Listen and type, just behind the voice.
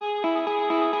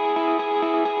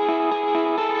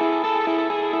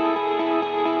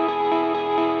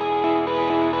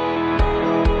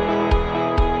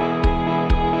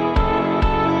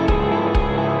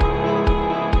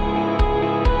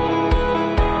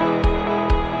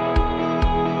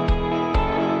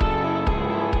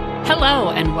Hello,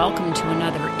 and welcome to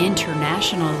another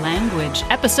international language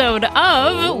episode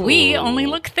of We Only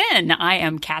Look Thin. I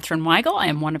am Katherine Weigel. I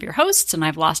am one of your hosts, and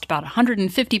I've lost about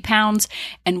 150 pounds.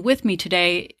 And with me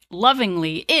today,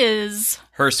 lovingly, is...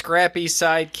 her scrappy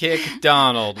sidekick,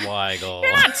 Donald Weigel.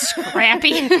 You're not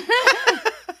scrappy.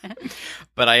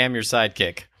 But I am your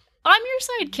sidekick. I'm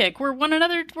your sidekick. We're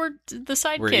the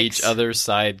sidekicks. We're each other's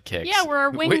sidekicks. Yeah, we're our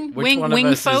wing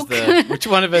folk. Which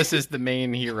one of us is the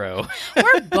main hero?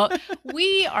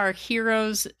 We are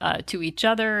heroes to each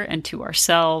other and to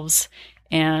ourselves.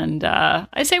 And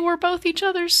I say we're both each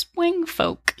other's wing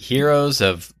folk. Heroes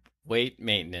of weight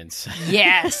maintenance.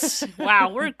 Yes.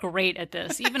 Wow, we're great at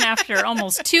this. Even after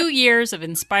almost 2 years of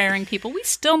inspiring people, we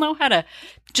still know how to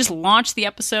just launch the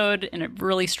episode in a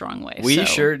really strong way. We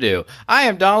sure do. I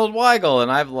am Donald Weigel,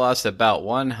 and I've lost about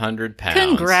 100 pounds.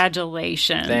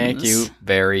 Congratulations. Thank you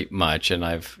very much. And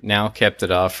I've now kept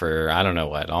it off for, I don't know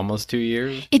what, almost 2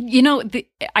 years?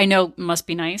 I know it must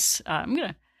be nice.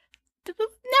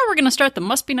 Now we're going to start the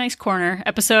Must Be Nice Corner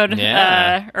episode,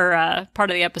 part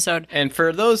of the episode. And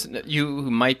for those you who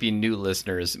might be new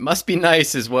listeners, must be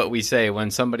nice is what we say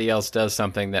when somebody else does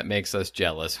something that makes us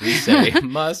jealous. We say,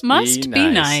 must be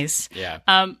nice. Yeah.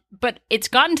 But it's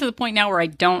gotten to the point now where I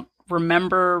don't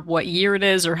remember what year it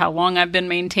is or how long I've been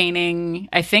maintaining.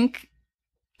 I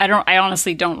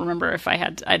honestly don't remember if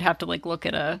I'd have to look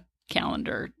at a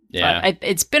calendar. Yeah. But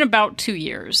it's been about 2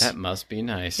 years. That must be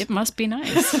nice. It must be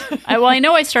nice. I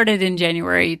know I started in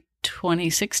January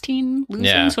 2016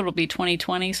 losing, so it'll be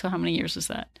 2020. So how many years is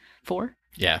that? 4?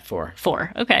 Yeah, 4.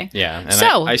 4, okay. Yeah, and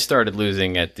so, I started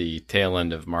losing at the tail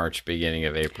end of March, beginning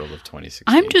of April of 2016.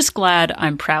 I'm just glad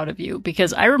I'm proud of you,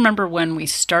 because I remember when we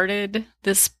started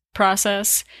this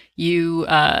process, you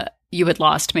had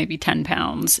lost maybe 10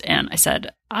 pounds, and I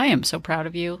said, I am so proud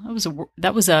of you.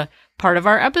 That was a part of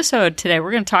our episode today.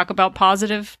 We're going to talk about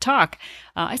positive talk.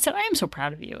 I said, I am so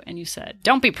proud of you. And you said,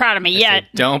 don't be proud of me yet.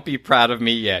 Don't be proud of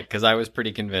me yet, because I was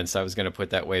pretty convinced I was going to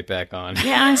put that weight back on.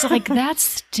 Yeah, I was like, that's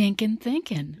stinking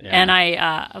thinking. Yeah. And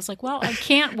I was like, well, I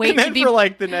can't wait to be... for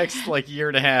the next year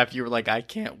and a half, you were like, I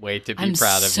can't wait to be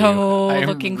proud of you. I'm so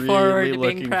looking forward to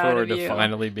being proud of you. To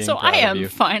finally being so proud of you. So I am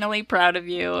finally proud of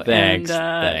you. Thanks.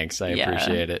 And, thanks. I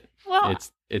appreciate it. Well,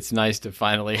 it's nice to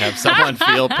finally have someone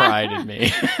feel pride in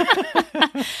me.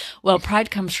 Well,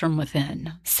 pride comes from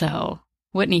within. So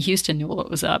Whitney Houston knew what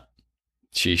was up.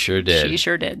 She sure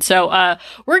did. So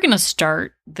we're going to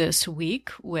start this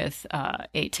week with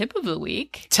a tip of the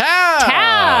week.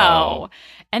 Tao!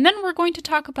 And then we're going to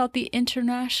talk about the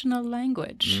international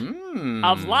language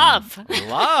of love.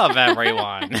 Love,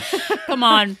 everyone. Come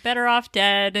on, Better Off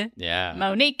Dead. Yeah.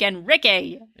 Monique and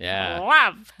Ricky. Yeah.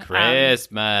 Love.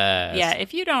 Christmas.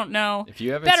 If you don't know. If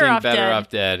you haven't seen Better Off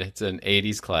Dead, it's an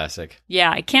 80s classic.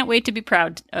 Yeah, I can't wait to be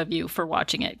proud of you for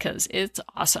watching it, because it's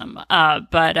awesome.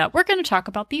 But we're going to talk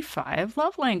about the 5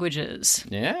 love languages.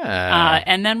 Yeah.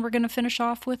 And then we're going to finish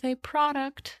off with a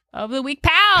product of the week.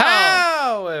 Pow!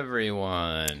 Pow,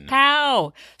 everyone.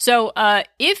 Pow. So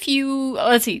if you,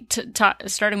 let's see,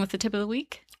 starting with the tip of the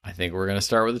week. I think we're going to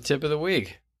start with the tip of the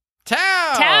week.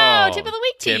 Tao! Tao, tip of the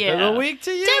week to you. Tip of the week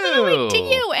to you. Tip of the week to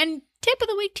you. And tip of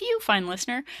the week to you, fine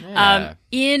listener. Yeah.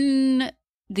 In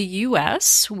the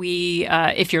U.S., we,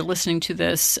 if you're listening to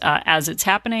this as it's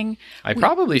happening... I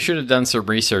probably should have done some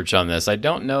research on this. I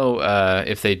don't know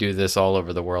if they do this all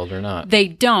over the world or not. They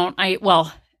don't.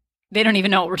 They don't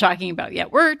even know what we're talking about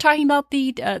yet. We're talking about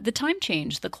the time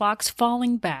change, the clocks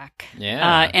falling back.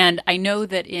 Yeah. And I know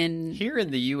that here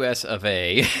in the U.S. of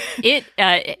A., it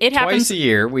happens twice a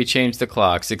year. We change the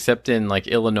clocks, except in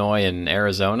Illinois and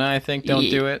Arizona, I think, don't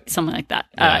do it. Something like that.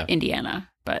 Yeah. Indiana,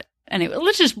 but anyway,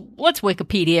 let's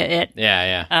Wikipedia it.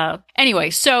 Yeah. Anyway,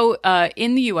 so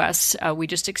in the U.S., we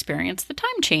just experienced the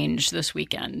time change this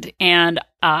weekend, and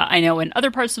I know in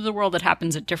other parts of the world it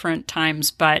happens at different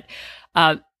times, but.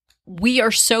 We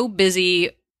are so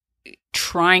busy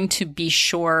trying to be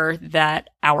sure that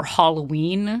our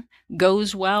Halloween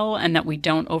goes well and that we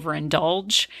don't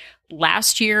overindulge.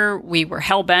 Last year, we were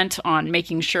hell-bent on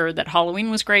making sure that Halloween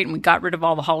was great, and we got rid of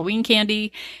all the Halloween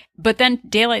candy. But then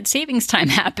daylight savings time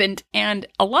happened, and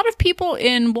a lot of people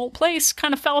in Wolt Place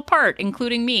kind of fell apart,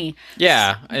 including me.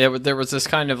 Yeah, there was this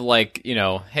kind of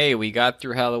hey, we got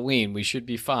through Halloween, we should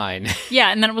be fine. Yeah,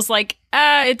 and then it was like,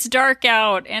 it's dark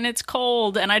out, and it's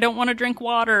cold, and I don't want to drink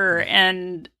water,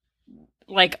 and...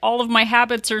 all of my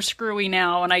habits are screwy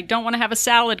now, and I don't want to have a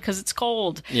salad because it's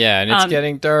cold. Yeah, and it's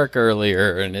getting dark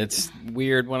earlier, and it's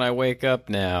weird when I wake up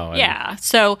now. Yeah,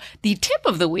 so the tip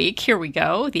of the week, here we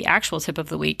go, the actual tip of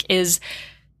the week is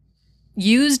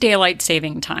use daylight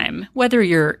saving time, whether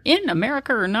you're in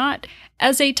America or not,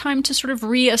 as a time to sort of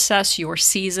reassess your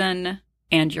season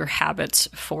and your habits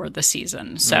for the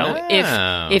season. So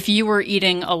if you were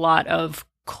eating a lot of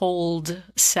cold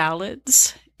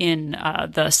salads in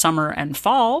the summer and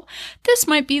fall, this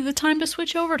might be the time to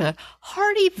switch over to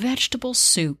hearty vegetable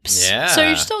soups. Yeah. So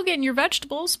you're still getting your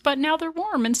vegetables, but now they're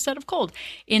warm instead of cold.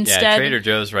 Trader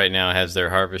Joe's right now has their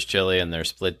harvest chili and their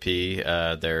split pea,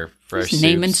 their fresh soups.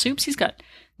 Naming soups. He's got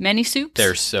many soups.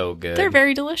 They're so good. They're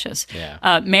very delicious.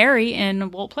 Yeah. Mary in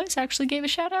Wolt Place actually gave a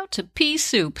shout out to pea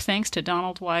soup thanks to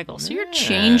Donald Weigel. So you're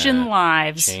changing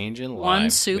lives. One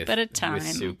soup at a time.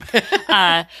 With soup.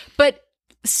 But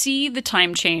see the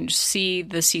time change, see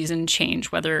the season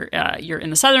change, whether you're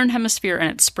in the southern hemisphere and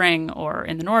it's spring or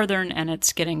in the northern and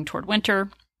it's getting toward winter.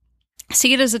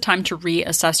 See it as a time to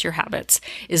reassess your habits.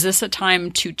 Is this a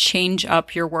time to change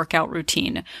up your workout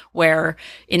routine where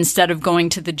instead of going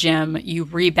to the gym, you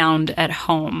rebound at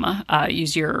home,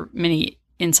 use your mini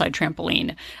inside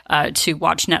trampoline to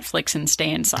watch Netflix and stay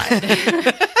inside?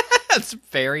 That's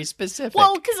very specific.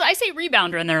 Well, because I say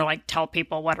rebounder and they're like, tell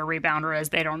people what a rebounder is.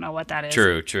 They don't know what that is.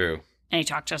 True. And he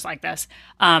talked just like this.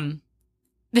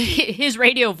 His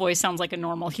radio voice sounds like a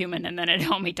normal human, and then at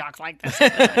home he talks like this.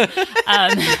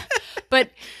 But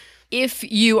if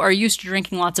you are used to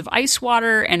drinking lots of ice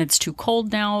water and it's too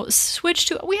cold now, switch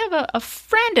to. We have a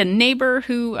friend and neighbor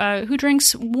who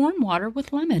drinks warm water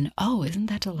with lemon. Oh, isn't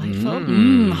that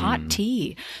delightful? Hot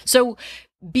tea. So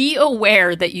be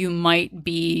aware that you might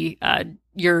be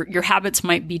your habits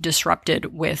might be disrupted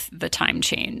with the time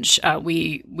change.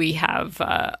 We have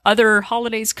other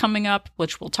holidays coming up,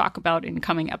 which we'll talk about in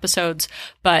coming episodes.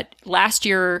 But last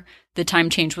year, the time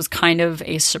change was kind of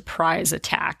a surprise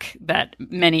attack that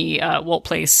many Wolt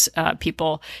Place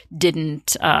people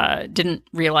didn't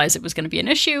realize it was going to be an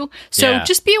issue. So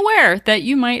just be aware that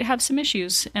you might have some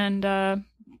issues, and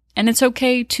it's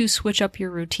okay to switch up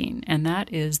your routine. And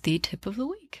that is the tip of the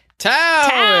week.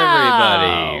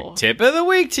 Everybody. Tip of the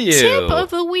week to you. Tip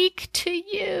of the week to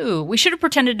you. We should have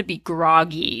pretended to be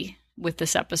groggy with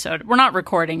this episode. We're not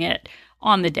recording it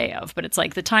on the day of, but it's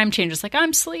like the time change is like,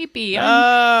 I'm sleepy. The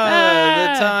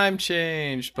time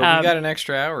changed. But we got an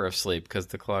extra hour of sleep because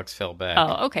the clocks fell back.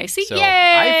 Oh, okay. See, so yay!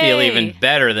 I feel even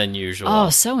better than usual. Oh,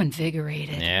 so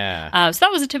invigorated. Yeah. So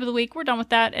that was the tip of the week. We're done with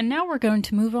that. And now we're going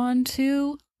to move on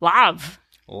to love.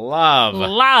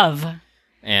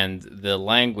 And the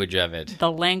language of it.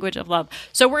 The language of love.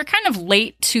 So we're kind of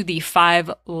late to the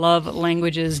 5 love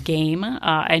languages game.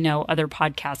 I know other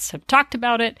podcasts have talked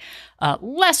about it,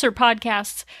 lesser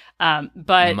podcasts,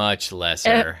 but much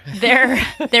lesser.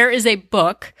 There is a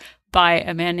book by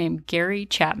a man named Gary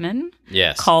Chapman.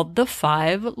 Yes. Called The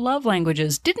 5 Love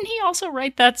Languages. Didn't he also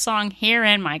write that song, Here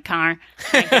in My Car?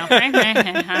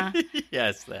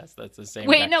 Yes, that's the same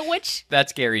Wait, guy. no, which?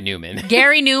 That's Gary Newman.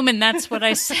 Gary Newman, that's what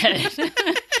I said.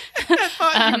 I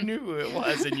thought you knew who it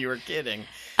was and you were kidding.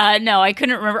 No, I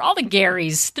couldn't remember. All the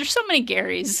Garys. There's so many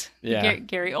Garys. Yeah.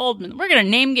 Gary Oldman. We're going to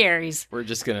name Garys. We're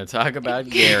just going to talk about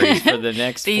Garys for the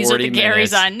next 40 minutes. These are the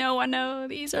Garys I know.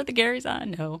 These are the Garys I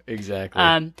know.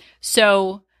 Exactly.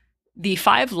 So the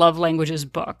 5 Love Languages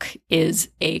book is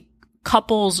a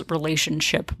couples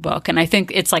relationship book, and I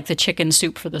think it's like the Chicken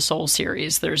Soup for the Soul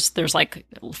series. There's like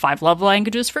 5 love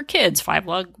languages for kids, 5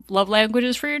 love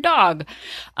languages for your dog,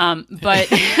 but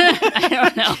I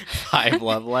don't know. 5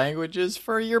 love languages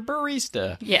for your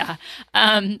barista. Yeah,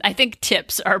 I think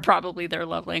tips are probably their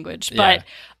love language, but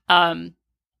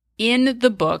in the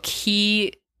book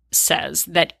he says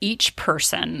that each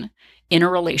person in a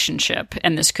relationship,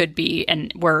 and this could be,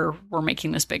 and we're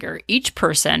making this bigger, each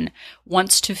person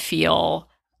wants to feel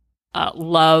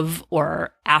love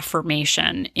or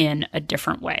affirmation in a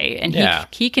different way. And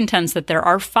he contends that there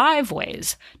are 5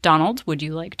 ways. Donald, would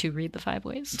you like to read the 5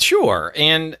 ways? Sure.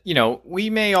 And, we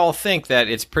may all think that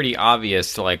it's pretty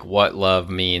obvious, like, what love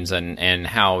means and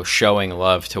how showing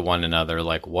love to one another,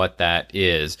 like, what that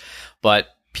is. But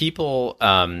people,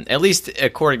 at least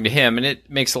according to him, and it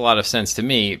makes a lot of sense to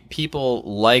me, people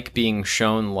like being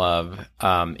shown love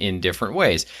in different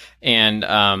ways.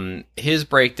 And his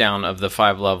breakdown of the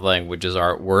 5 love languages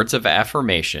are words of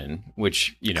affirmation,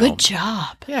 which, Good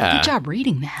job. Yeah. Good job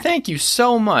reading that. Thank you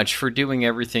so much for doing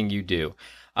everything you do.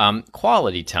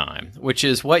 Quality time, which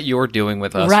is what you're doing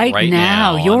with us right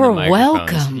now. You're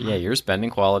welcome. Yeah, you're spending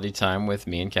quality time with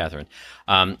me and Catherine.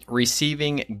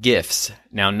 Receiving gifts.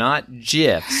 Now, not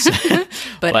GIFs.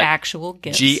 but actual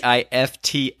gifts.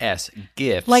 GIFTS,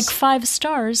 gifts. Like 5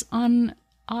 stars on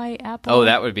iApple. Oh,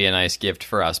 that would be a nice gift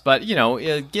for us. But,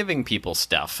 giving people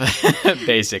stuff,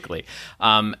 basically.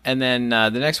 And then the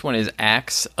next one is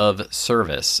acts of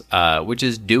service, which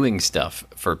is doing stuff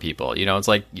for people. It's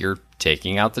like you're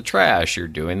taking out the trash, you're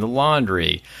doing the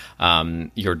laundry,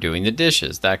 you're doing the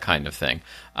dishes, that kind of thing.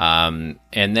 And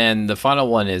then the final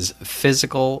one is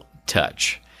physical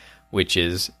touch, which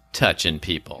is touching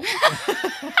people.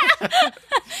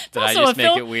 Did I just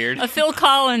make it weird? A Phil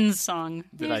Collins song.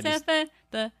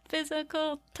 The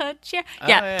physical touch,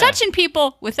 yeah. Touching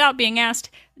people without being asked,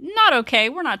 not okay.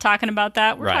 We're not talking about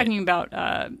that. We're talking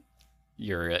about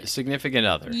your significant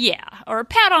other. Yeah, or a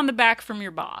pat on the back from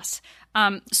your boss.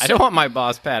 I don't want my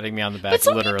boss patting me on the back, but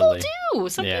some literally. People do.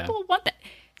 Some people want that.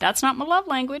 That's not my love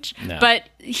language. No. But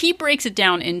he breaks it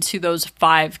down into those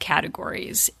 5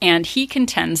 categories, and he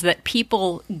contends that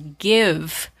people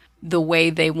give the way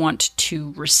they want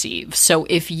to receive. So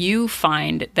if you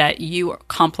find that you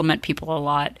compliment people a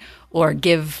lot or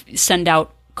send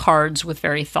out cards with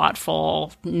very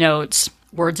thoughtful notes,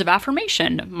 words of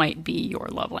affirmation might be your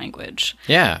love language.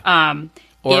 Yeah.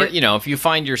 Or, if you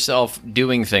find yourself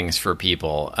doing things for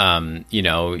people,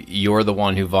 you're the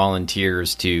one who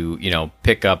volunteers to,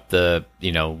 pick up the,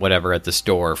 whatever at the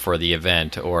store for the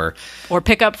event or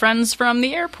pick up friends from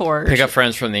the airport.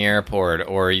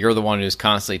 Or you're the one who's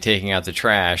constantly taking out the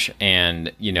trash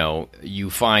and,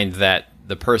 you find that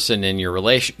the person in your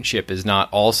relationship is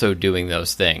not also doing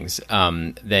those things,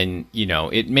 then,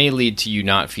 it may lead to you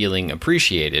not feeling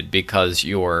appreciated because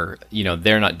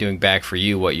they're not doing back for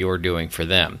you what you're doing for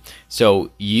them.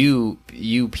 So you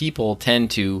people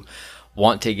tend to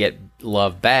want to get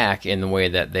love back in the way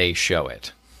that they show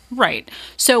it. Right.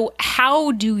 So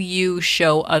how do you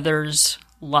show others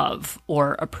love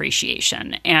or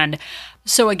appreciation? And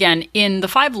so again, in the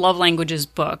 5 Love Languages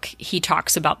book, he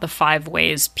talks about the 5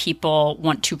 ways people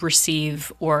want to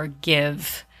receive or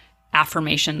give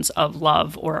affirmations of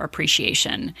love or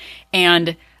appreciation.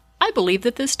 And I believe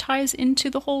that this ties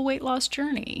into the whole weight loss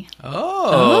journey.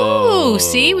 Oh,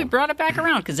 see, we brought it back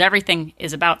around because everything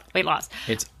is about weight loss.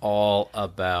 It's all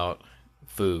about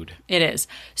food. It is.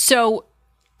 So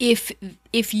if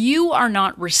you are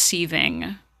not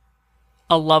receiving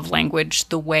a love language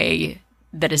the way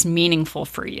that is meaningful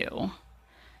for you,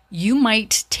 you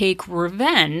might take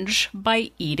revenge by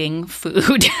eating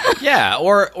food. Yeah,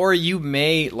 or you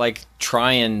may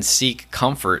try and seek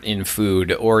comfort in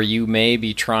food, or you may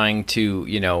be trying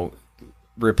to,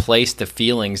 replace the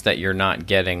feelings that you're not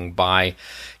getting by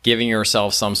giving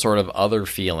yourself some sort of other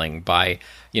feeling, by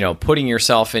putting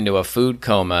yourself into a food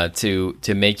coma to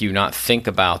make you not think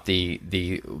about the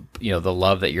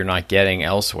love that you're not getting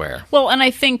elsewhere. Well, and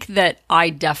I think that I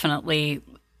definitely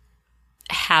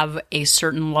have a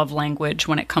certain love language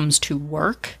when it comes to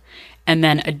work, and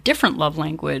then a different love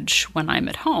language when I'm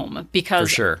at home. Because,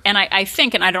 for sure. And I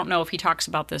think, and I don't know if he talks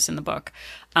about this in the book,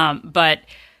 but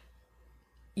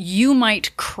you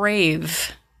might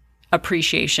crave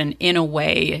appreciation in a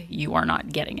way you are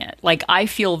not getting it. Like, I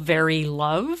feel very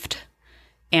loved,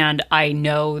 and I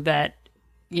know that,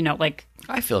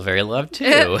 I feel very loved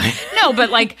too. No, but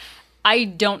I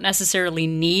don't necessarily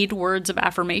need words of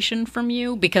affirmation from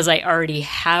you because I already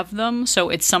have them. So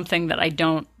it's something that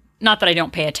not that I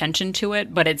don't pay attention to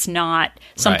it, but it's not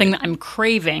something that I'm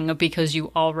craving because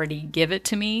you already give it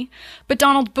to me. But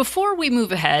Donald, before we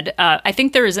move ahead, I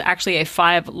think there is actually a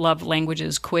 5 love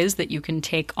languages quiz that you can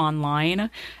take online.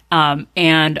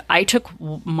 And I took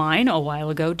mine a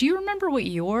while ago. Do you remember what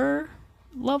your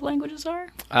love languages are?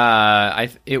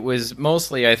 It was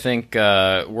mostly, I think,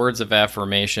 words of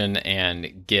affirmation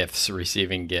and gifts,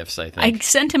 receiving gifts, I think. I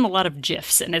sent him a lot of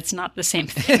GIFs, and it's not the same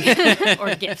thing.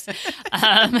 Or gifts.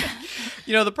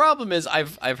 The problem is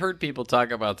I've heard people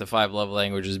talk about the 5 love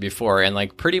languages before,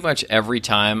 and pretty much every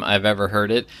time I've ever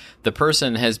heard it, the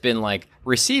person has been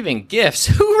receiving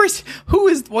gifts.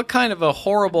 What kind of a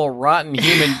horrible, rotten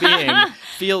human being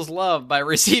feels love by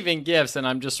receiving gifts? And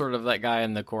I'm just sort of that guy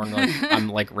in the corner.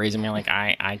 I'm raising me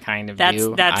I kind of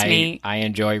do. That's me. I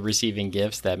enjoy receiving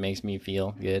gifts. That makes me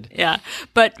feel good. Yeah.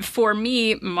 But for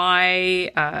me,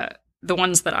 the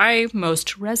ones that I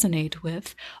most resonate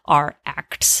with are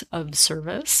acts of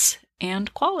service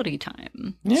and quality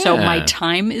time. Yeah. So my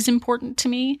time is important to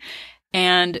me.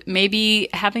 And maybe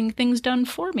having things done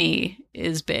for me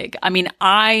is big. I mean,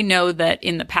 I know that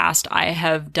in the past I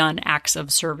have done acts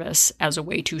of service as a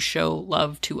way to show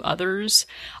love to others.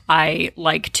 I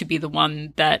like to be the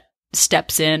one that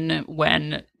steps in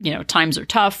when, times are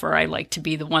tough, or I like to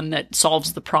be the one that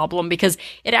solves the problem, because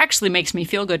it actually makes me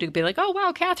feel good to be like, oh,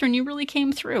 wow, Catherine, you really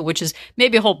came through, which is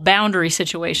maybe a whole boundary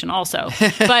situation also.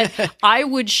 But I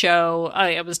would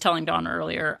I was telling Dawn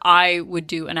earlier, I would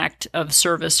do an act of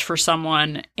service for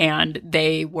someone and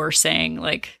they were saying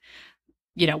like,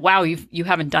 wow, you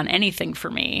haven't done anything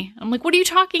for me. I'm like, what are you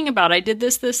talking about? I did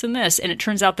this, this, and this. And it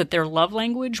turns out that their love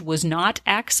language was not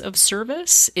acts of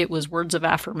service. It was words of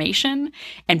affirmation.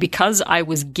 And because I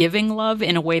was giving love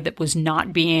in a way that was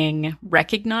not being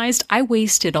recognized, I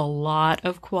wasted a lot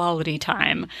of quality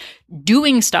time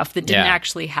doing stuff that didn't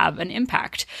actually have an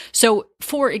impact. So,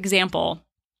 for example,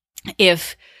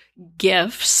 if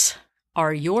gifts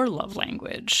are your love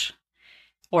language,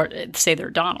 or say they're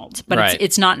Donald's, but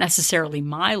it's not necessarily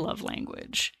my love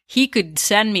language. He could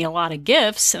send me a lot of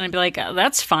gifts and I'd be like, oh,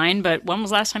 that's fine, but when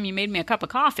was the last time you made me a cup of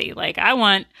coffee? Like, I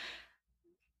want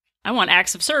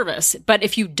acts of service. But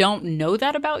if you don't know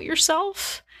that about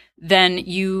yourself, then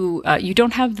you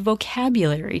don't have the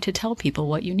vocabulary to tell people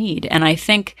what you need. And I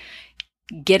think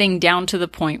getting down to the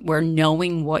point where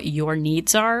knowing what your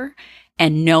needs are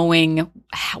and knowing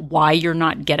why you're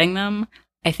not getting them,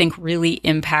 I think really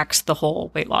impacts the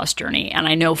whole weight loss journey. And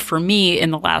I know for me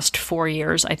in the last 4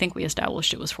 years, I think we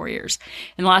established it was 4 years.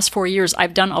 In the last 4 years,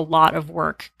 I've done a lot of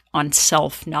work on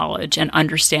self-knowledge and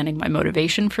understanding my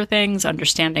motivation for things,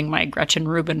 understanding my Gretchen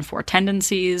Rubin 4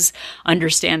 tendencies,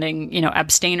 understanding,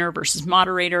 abstainer versus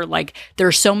moderator. Like, there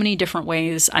are so many different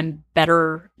ways I'm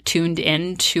better tuned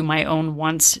in to my own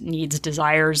wants, needs,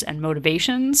 desires, and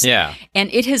motivations. Yeah.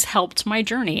 And it has helped my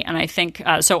journey. And I think,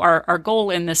 so our goal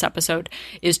in this episode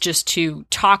is just to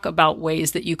talk about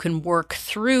ways that you can work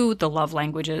through the love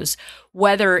languages,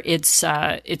 whether it's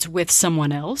with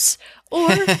someone else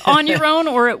or on your own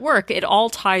or at work. It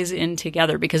all ties in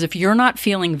together, because if you're not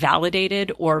feeling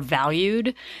validated or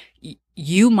valued,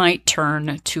 you might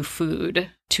turn to food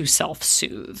to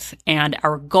self-soothe. And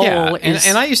our goal is...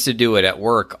 And I used to do it at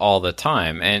work all the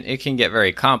time, and it can get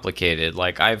very complicated.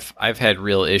 Like, I've had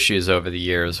real issues over the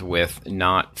years with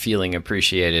not feeling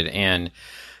appreciated. And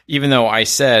even though I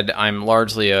said I'm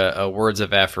largely a words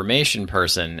of affirmation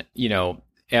person,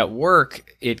 at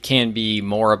work, it can be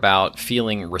more about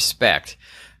feeling respect.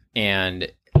 And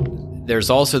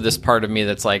there's also this part of me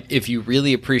that's like, if you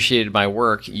really appreciated my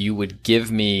work, you would give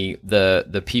me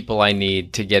the people I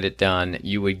need to get it done.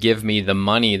 You would give me the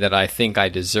money that I think I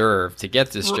deserve to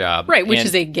get this job. Right, which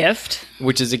is a gift.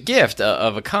 Which is a gift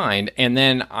of a kind. And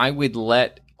then I would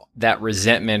let that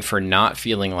resentment for not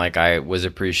feeling like I was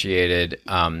appreciated,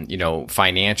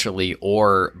 financially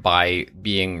or by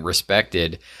being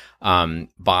respected,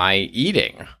 by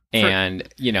eating. And,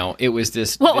 it was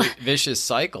this vicious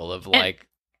cycle of like...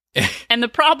 And the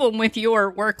problem with your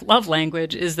work love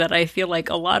language is that I feel like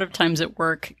a lot of times at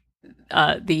work,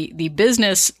 the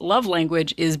business love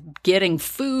language is getting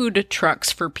food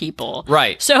trucks for people.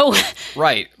 Right. So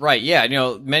right. Yeah.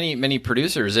 Many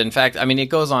producers, in fact, I mean, it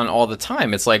goes on all the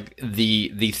time. It's like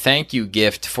the thank you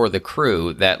gift for the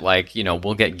crew that, like,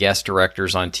 we'll get guest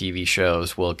directors on TV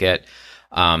shows. We'll get,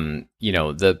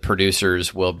 the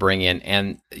producers will bring in,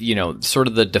 and, sort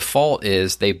of the default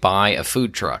is they buy a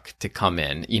food truck to come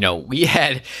in. We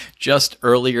had just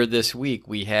earlier this week,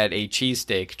 we had a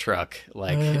cheesesteak truck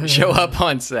show up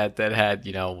on set that had,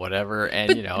 whatever.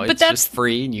 And, it's just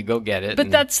free and you go get it. But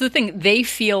that's the thing. They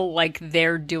feel like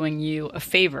they're doing you a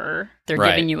favor. They're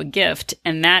giving you a gift.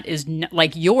 And that is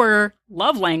like your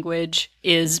love language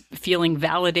is feeling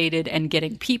validated and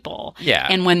getting people. Yeah.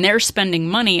 And when they're spending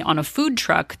money on a food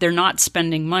truck, they're not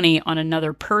spending money on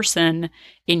another person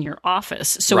in your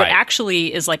office. So it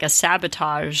actually is like a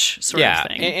sabotage sort of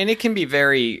thing. And it can be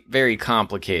very, very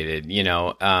complicated,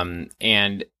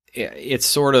 and it's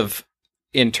sort of,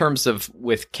 in terms of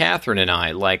with Catherine and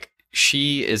I, like,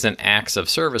 she is an acts of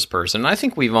service person. I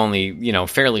think we've only,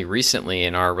 fairly recently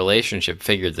in our relationship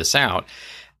figured this out.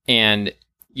 And,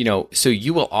 so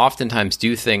you will oftentimes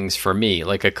do things for me.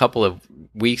 Like a couple of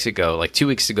weeks ago, like 2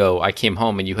 weeks ago, I came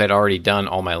home and you had already done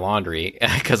all my laundry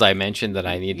because I mentioned that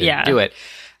I needed to do it.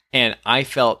 And I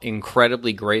felt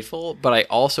incredibly grateful, but I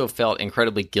also felt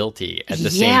incredibly guilty at the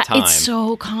same time. Yeah, it's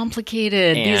so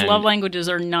complicated. These love languages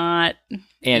are not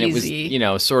and easy. It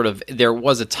was, sort of, there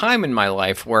was a time in my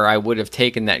life where I would have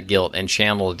taken that guilt and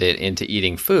channeled it into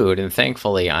eating food. And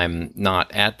thankfully, I'm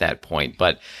not at that point.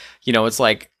 But, it's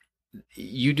like,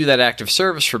 you do that act of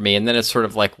service for me. And then it's sort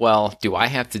of like, well, do I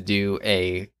have to do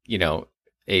an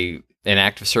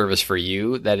act of service for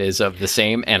you that is of the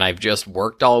same, and I've just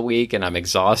worked all week and I'm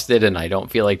exhausted and I don't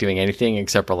feel like doing anything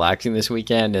except relaxing this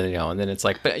weekend, and and then it's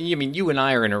like, but I mean, you and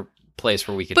I are in a place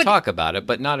where we could talk about it,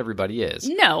 but not everybody is.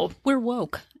 No, we're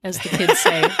woke, as the kids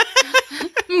say.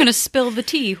 I'm going to spill the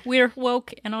tea. We're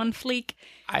woke and on fleek.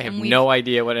 I have no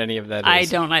idea what any of that is. I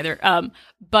don't either.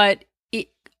 But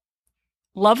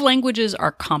love languages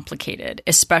are complicated,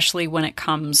 especially when it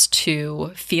comes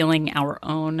to feeling our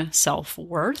own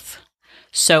self-worth.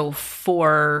 So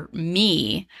for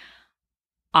me,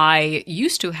 I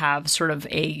used to have sort of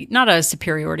not a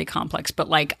superiority complex, but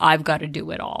like, I've got to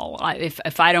do it all.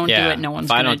 If I don't do it, no one's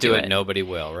going to do it. If I don't do it, nobody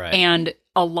will, right? And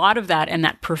a lot of that and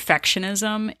that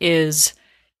perfectionism is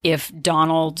if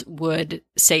Donald would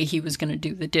say he was going to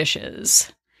do the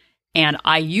dishes, and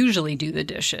I usually do the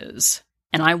dishes,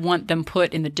 and I want them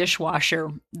put in the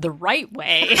dishwasher the right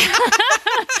way.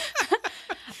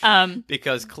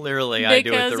 Because clearly I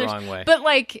do it the wrong way. But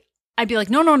like, I'd be like,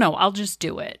 no, I'll just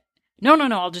do it. No,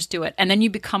 I'll just do it. And then you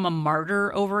become a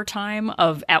martyr over time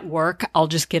of at work, I'll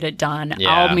just get it done. Yeah.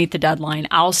 I'll meet the deadline.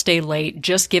 I'll stay late.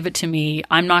 Just give it to me.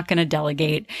 I'm not going to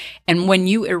delegate. And when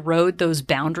you erode those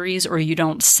boundaries or you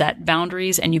don't set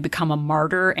boundaries and you become a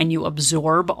martyr and you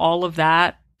absorb all of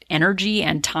that energy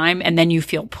and time, and then you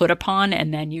feel put upon,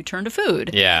 and then you turn to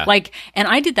food. Yeah. Like, and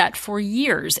I did that for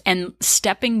years, and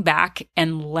stepping back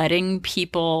and letting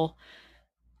people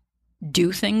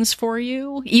do things for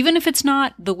you, even if it's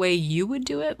not the way you would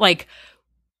do it. Like,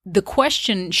 the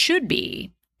question should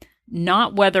be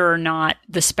not whether or not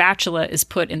the spatula is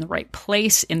put in the right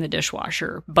place in the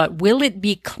dishwasher, but will it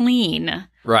be clean,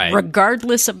 right,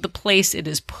 regardless of the place it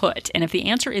is put? And if the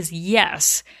answer is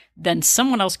yes, then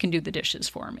someone else can do the dishes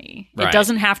for me. Right. It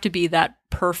doesn't have to be that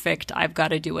perfect, I've got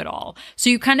to do it all. So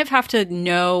you kind of have to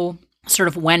know sort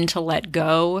of when to let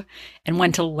go and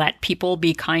when to let people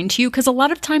be kind to you. Because a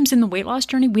lot of times in the weight loss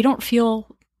journey, we don't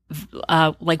feel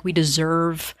like we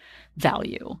deserve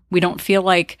value. We don't feel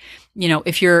like,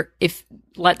 if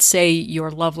let's say your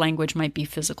love language might be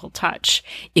physical touch.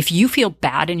 If you feel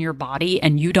bad in your body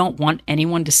and you don't want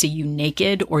anyone to see you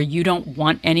naked, or you don't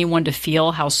want anyone to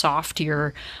feel how soft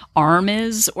your arm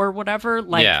is or whatever,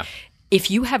 if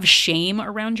you have shame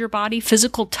around your body,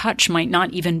 physical touch might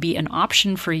not even be an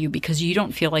option for you because you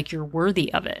don't feel like you're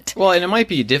worthy of it. Well, and it might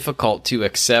be difficult to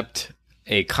accept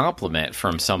a compliment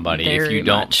from somebody if you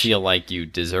don't feel like you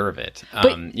deserve it.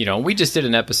 We just did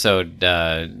an episode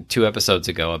 2 episodes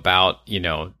ago about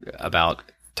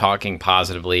talking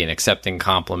positively and accepting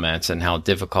compliments and how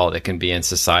difficult it can be in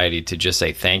society to just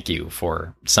say thank you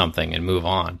for something and move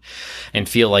on, and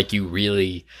feel like you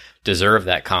really deserve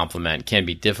that compliment can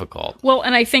be difficult. Well,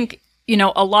 and I think,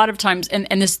 a lot of times, and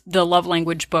the love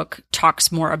language book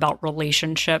talks more about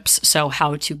relationships. So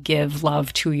how to give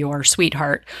love to your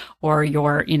sweetheart, or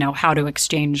your, how to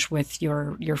exchange with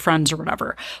your friends or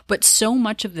whatever. But so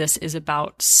much of this is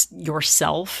about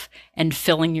yourself and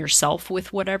filling yourself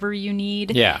with whatever you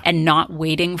need, and not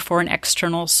waiting for an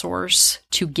external source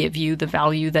to give you the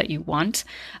value that you want.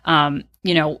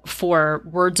 For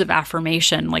words of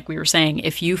affirmation, like we were saying,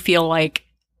 if you feel like,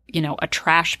 a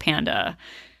trash panda,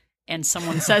 and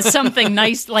someone says something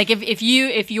nice, like if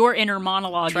your inner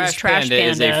monologue is trash panda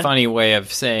is a funny way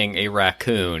of saying a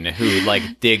raccoon who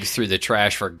digs through the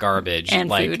trash for garbage and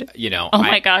food. Oh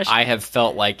my gosh, I have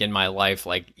felt like in my life,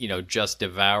 just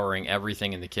devouring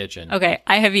everything in the kitchen. Okay,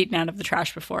 I have eaten out of the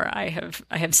trash before. I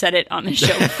have said it on the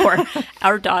show before.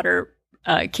 Our daughter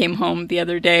came home the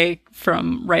other day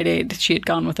from Rite Aid. She had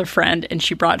gone with a friend, and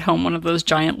she brought home one of those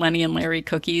giant Lenny and Larry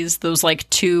cookies, those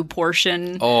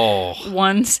 2-portion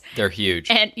ones. They're huge.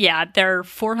 And yeah, they're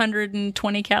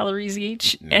 420 calories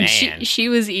each. Man. And she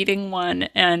was eating one,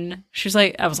 and she was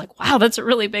I was like, wow, that's a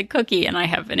really big cookie. And I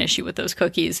have an issue with those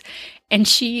cookies. And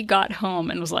she got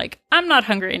home and was like, I'm not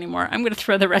hungry anymore. I'm going to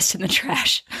throw the rest in the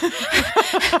trash.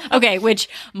 Okay, which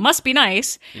must be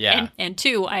nice. Yeah. And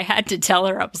 2, I had to tell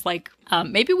her, I was like,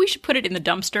 maybe we should put it in the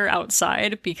dumpster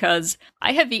outside, because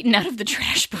I have eaten out of the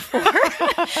trash before.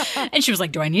 And she was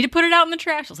like, do I need to put it out in the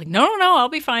trash? I was like, no, I'll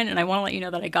be fine. And I want to let you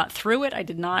know that I got through it. I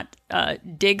did not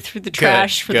dig through the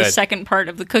trash for the second part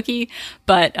of the cookie.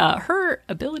 But her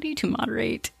ability to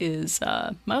moderate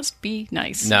must be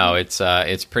nice. No,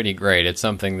 it's pretty great. It's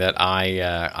something that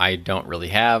I don't really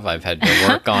have. I've had to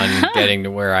work on getting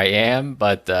to where I am,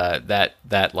 but that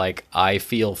I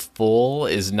feel full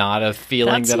is not a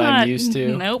feeling I'm used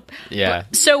to. Nope. Yeah.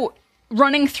 So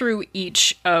running through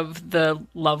each of the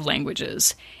love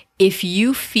languages, if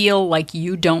you feel like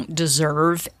you don't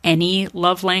deserve any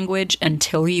love language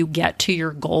until you get to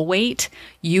your goal weight,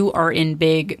 you are in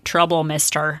big trouble,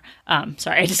 mister.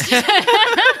 Sorry, I just...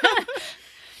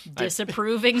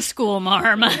 Disapproving school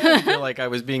marm. I feel like I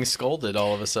was being scolded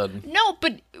all of a sudden. No,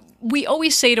 but we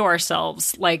always say to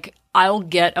ourselves, like, I'll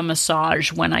get a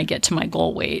massage when I get to my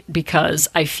goal weight because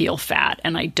I feel fat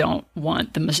and I don't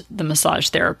want the massage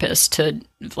therapist to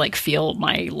like feel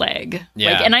my leg.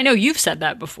 Yeah. Like, and I know you've said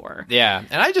that before. Yeah.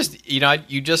 And I just,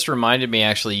 you just reminded me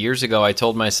actually years ago, I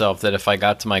told myself that if I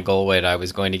got to my goal weight, I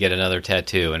was going to get another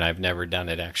tattoo, and I've never done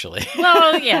it actually.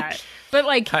 Well, yeah. But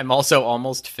like, I'm also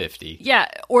almost 50. Yeah.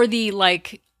 Or the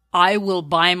like, I will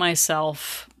buy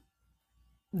myself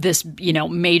this,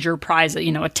 major prize,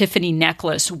 a Tiffany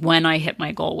necklace when I hit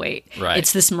my goal weight. Right.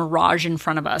 It's this mirage in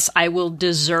front of us. I will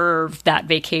deserve that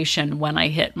vacation when I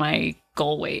hit my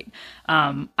goal weight.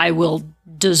 I will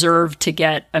deserve to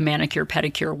get a manicure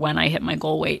pedicure when I hit my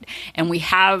goal weight. And we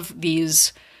have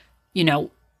these,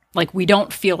 like we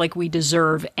don't feel like we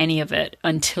deserve any of it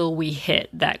until we hit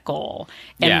that goal.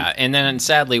 And then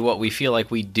sadly what we feel like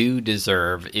we do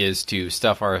deserve is to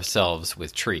stuff ourselves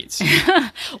with treats.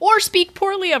 Or speak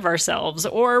poorly of ourselves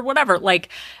or whatever. Like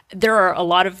there are a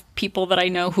lot of people that I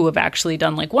know who have actually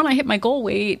done like, when I hit my goal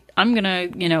weight, I'm going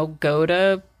to, go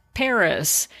to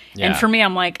Paris. Yeah. And for me,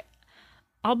 I'm like,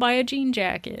 I'll buy a jean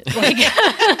jacket. Like,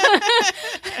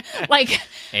 like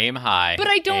aim high. But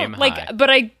I don't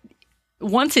high.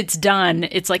 Once it's done,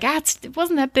 it's like, it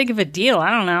wasn't that big of a deal.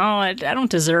 I don't know. I don't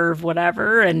deserve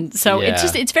whatever. And so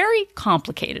it's very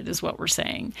complicated is what we're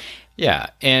saying.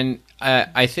 Yeah. And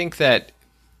I think that,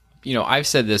 I've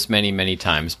said this many, many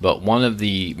times, but one of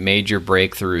the major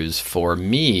breakthroughs for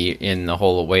me in the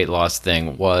whole weight loss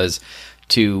thing was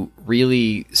to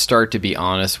really start to be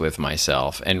honest with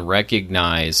myself and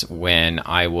recognize when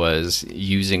I was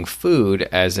using food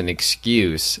as an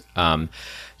excuse.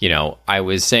 I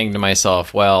was saying to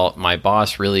myself, well, my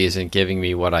boss really isn't giving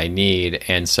me what I need.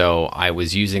 And so I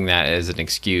was using that as an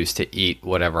excuse to eat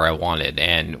whatever I wanted.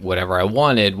 And whatever I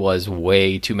wanted was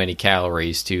way too many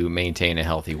calories to maintain a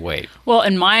healthy weight. Well,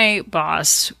 and my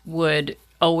boss would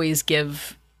always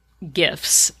give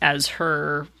gifts as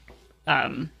her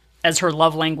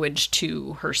love language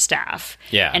to her staff.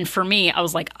 Yeah. And for me, I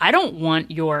was like, I don't want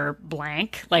your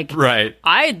blank. Like, right.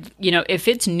 If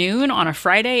it's noon on a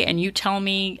Friday and you tell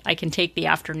me I can take the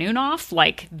afternoon off,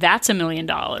 like that's $1 million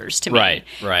to me.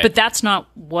 Right. But that's not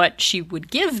what she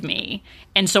would give me.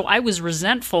 And so I was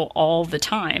resentful all the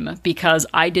time because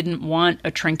I didn't want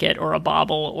a trinket or a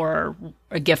bauble or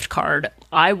a gift card.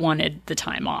 I wanted the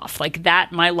time off. Like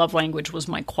that, my love language was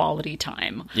my quality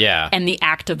time. Yeah. And the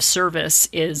act of service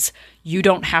is you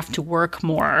don't have to work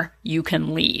more, you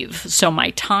can leave. So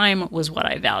my time was what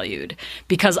I valued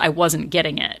because I wasn't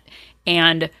getting it.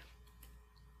 And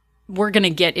we're going to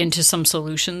get into some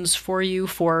solutions for you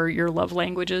for your love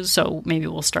languages. So maybe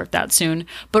we'll start that soon.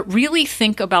 But really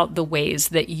think about the ways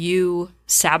that you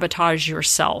sabotage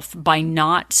yourself by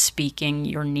not speaking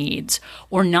your needs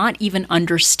or not even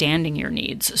understanding your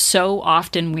needs. So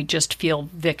often we just feel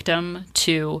victim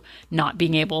to not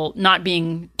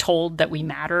being told that we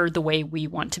matter the way we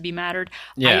want to be mattered.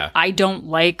 Yeah. I don't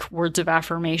like words of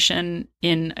affirmation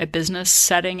in a business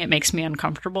setting. It makes me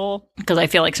uncomfortable because I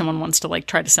feel like someone wants to like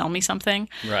try to sell me something.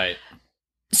 Right.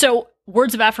 So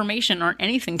words of affirmation aren't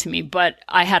anything to me, but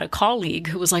I had a colleague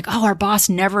who was like, oh, our boss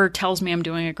never tells me I'm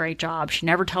doing a great job. She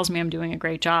never tells me I'm doing a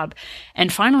great job.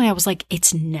 And finally I was like,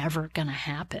 it's never going to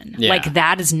happen. Yeah. Like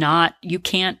that is not, you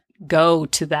can't go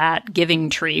to that giving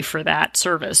tree for that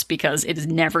service because it is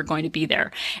never going to be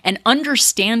there. And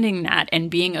understanding that and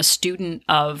being a student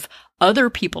of other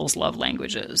people's love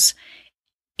languages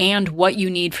and what you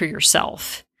need for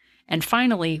yourself. And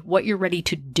finally, what you're ready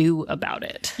to do about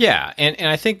it. Yeah. And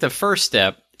I think the first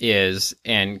step is,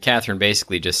 and Catherine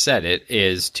basically just said it,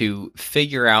 is to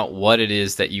figure out what it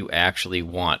is that you actually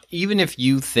want. Even if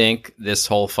you think this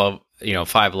whole 5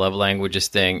 love languages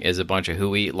thing is a bunch of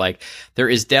hooey, like there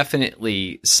is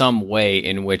definitely some way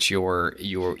in which you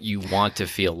want to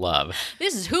feel love.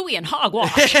 This is hooey and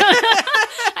hogwash.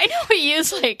 I know we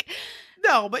use like...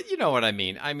 No, but you know what I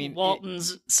mean.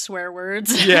 Walton's swear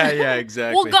words. Yeah,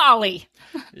 exactly. Well, golly.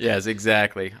 Yes,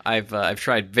 exactly. I've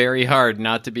tried very hard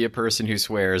not to be a person who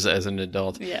swears as an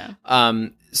adult. Yeah.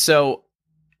 So,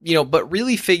 but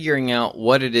really figuring out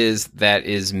what it is that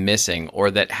is missing or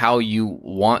that how you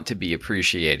want to be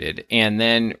appreciated, and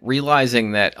then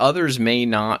realizing that others may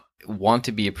not want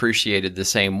to be appreciated the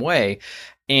same way.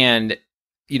 And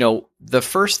the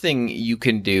first thing you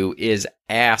can do is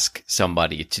ask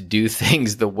somebody to do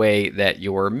things the way that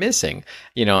you're missing,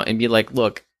 and be like,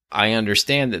 look, I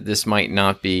understand that this might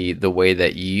not be the way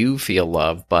that you feel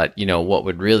love, but, what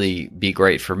would really be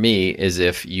great for me is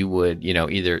if you would,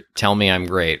 either tell me I'm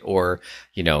great or,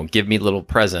 give me little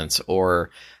presents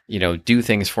or, do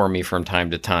things for me from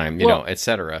time to time, et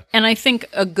cetera. And I think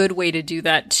a good way to do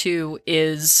that too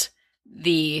is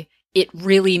it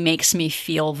really makes me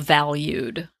feel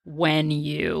valued when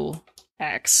you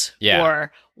X. Yeah.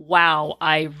 Or, wow,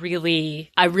 I really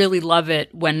love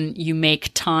it when you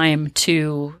make time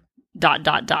to ...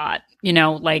 You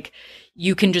know, like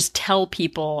you can just tell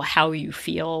people how you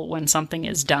feel when something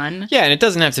is done. Yeah, and it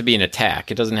doesn't have to be an attack.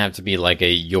 It doesn't have to be like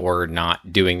you're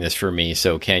not doing this for me,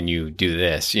 so can you do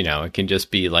this? You know, it can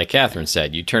just be like Catherine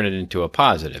said, you turn it into a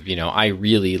positive. You know, I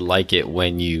really like it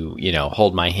when you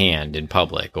hold my hand in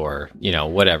public, or,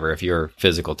 whatever, if you're a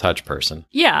physical touch person.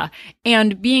 Yeah.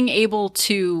 And being able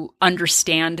to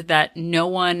understand that no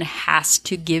one has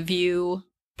to give you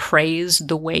praise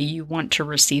the way you want to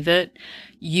receive it.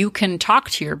 You can talk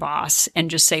to your boss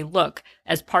and just say, look,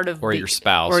 as part of your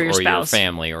spouse or your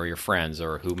family or your friends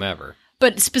or whomever.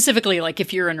 But specifically, like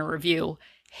if you're in a review,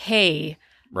 hey,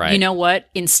 right. You know what?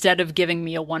 Instead of giving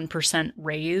me a 1%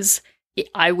 raise,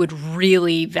 I would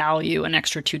really value an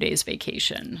extra 2 days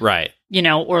vacation. Right.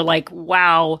 Or like,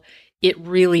 wow, it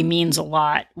really means a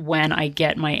lot when I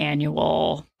get my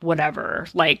annual whatever,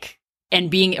 like,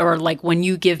 or like when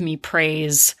you give me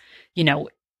praise,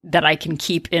 that I can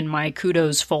keep in my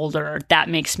kudos folder, that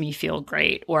makes me feel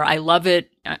great. Or I love it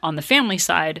on the family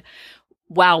side.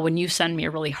 Wow, when you send me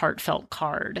a really heartfelt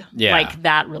card, like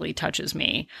that really touches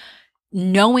me.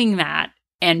 Knowing that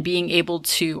and being able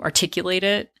to articulate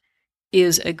it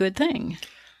is a good thing.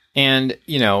 And,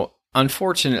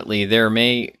 unfortunately, there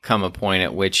may come a point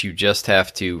at which you just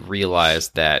have to realize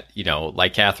that,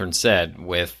 like Catherine said,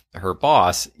 with her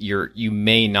boss, you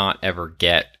may not ever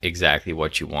get exactly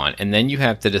what you want. And then you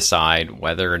have to decide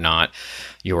whether or not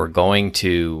you're going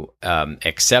to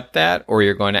accept that, or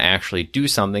you're going to actually do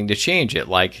something to change it,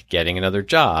 like getting another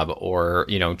job or,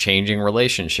 changing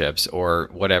relationships or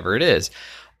whatever it is.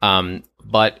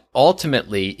 But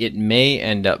ultimately, it may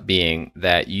end up being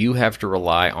that you have to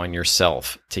rely on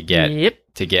yourself to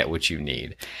get what you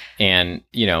need. And,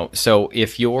 so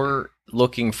if you're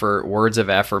looking for words of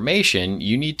affirmation,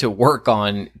 you need to work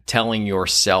on telling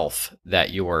yourself that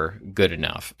you're good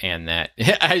enough, and that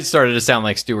I started to sound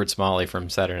like Stuart Smalley from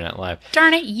Saturday Night Live.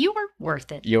 Darn it, you are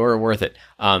worth it. You're worth it.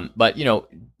 But,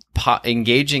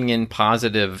 engaging in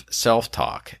positive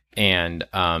self-talk. And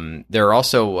there are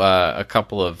also a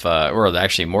couple of, or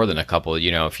actually more than a couple,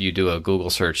 if you do a Google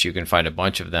search, you can find a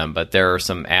bunch of them. But there are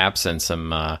some apps and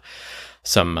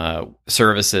some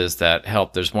services that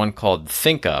help. There's one called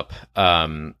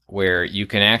ThinkUp, where you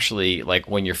can actually, like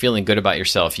when you're feeling good about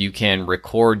yourself, you can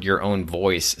record your own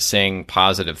voice saying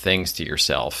positive things to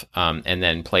yourself, and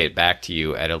then play it back to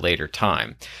you at a later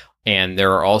time. And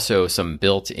there are also some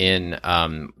built-in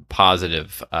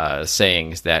positive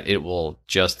sayings that it will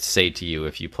just say to you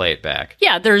if you play it back.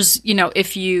 Yeah, there's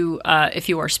if you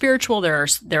are spiritual, there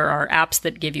are apps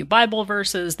that give you Bible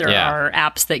verses. There are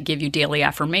apps that give you daily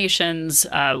affirmations.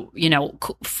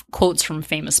 Quotes from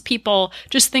famous people,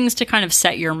 just things to kind of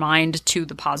set your mind to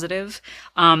the positive.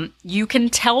 You can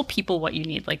tell people what you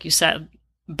need, like you said,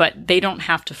 but they don't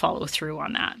have to follow through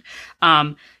on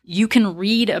that. You can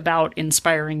read about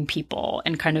inspiring people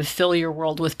and kind of fill your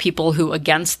world with people who,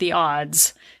 against the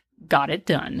odds, got it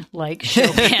done, like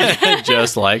Chopin.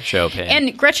 Just like Chopin.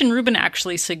 And Gretchen Rubin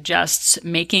actually suggests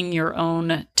making your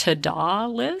own to-do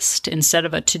list instead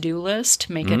of a to-do list.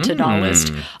 Make a to-do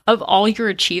list of all your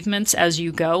achievements as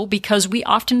you go, because we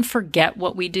often forget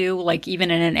what we do, like even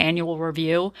in an annual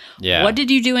review. Yeah. What did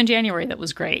you do in January that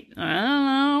was great? I don't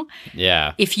know.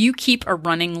 Yeah. If you keep a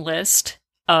running list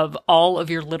of all of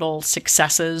your little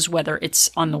successes, whether it's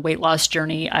on the weight loss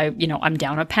journey, I'm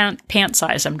down a pant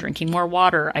size, I'm drinking more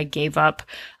water, I gave up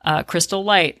Crystal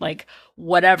Light, like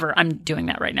whatever. I'm doing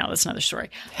that right now. That's another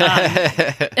story.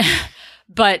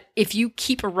 But if you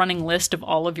keep a running list of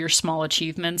all of your small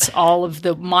achievements, all of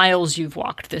the miles you've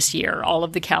walked this year, all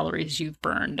of the calories you've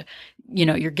burned,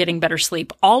 you're getting better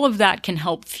sleep, all of that can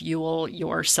help fuel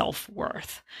your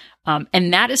self-worth.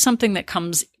 And that is something that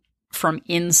comes from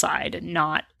inside,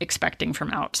 not expecting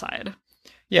from outside.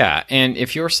 Yeah. And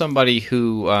if you're somebody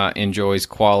who enjoys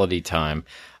quality time,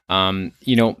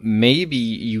 maybe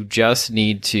you just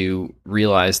need to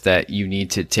realize that you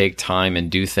need to take time and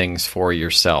do things for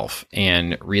yourself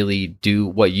and really do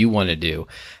what you want to do,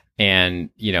 and,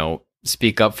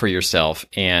 speak up for yourself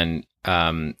and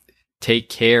take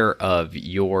care of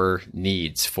your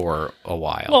needs for a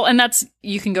while. Well, and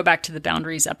you can go back to the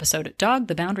boundaries episode at Dog,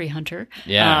 the Boundary Hunter.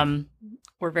 Yeah.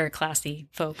 We're very classy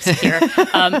folks here.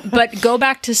 But go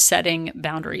back to setting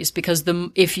boundaries, because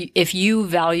if you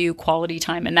value quality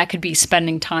time, and that could be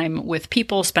spending time with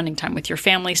people, spending time with your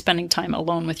family, spending time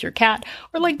alone with your cat,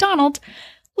 or like Donald,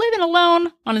 living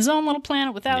alone on his own little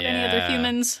planet without any other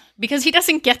humans, because he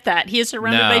doesn't get that. He is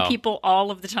surrounded by people all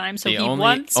of the time, so the he only,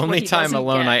 wants only what he time doesn't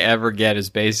alone get. I ever get is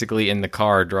basically in the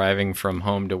car driving from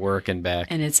home to work and back.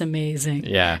 And it's amazing.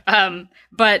 Yeah.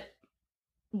 But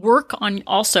work on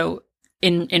also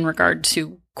in regard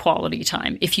to quality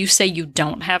time. If you say you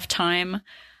don't have time,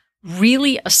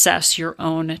 really assess your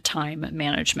own time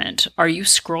management. Are you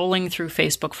scrolling through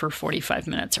Facebook for 45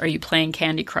 minutes? Are you playing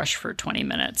Candy Crush for 20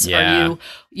 minutes? Yeah. Are you,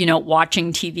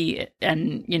 watching TV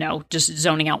and, just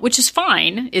zoning out, which is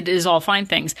fine. It is all fine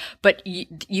things, but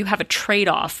you have a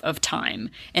trade-off of time.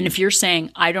 And if you're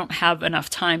saying, I don't have enough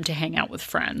time to hang out with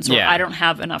friends, or I don't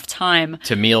have enough time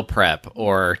to meal prep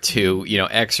or to,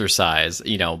 exercise,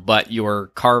 but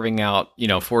you're carving out,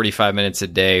 45 minutes a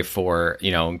day for,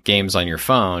 games on your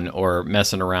phone or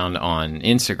messing around on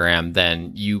Instagram,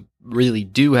 then you really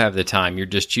do have the time. You're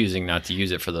just choosing not to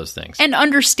use it for those things. And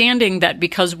understanding that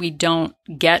because we don't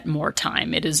get more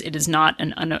time, it is not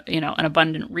an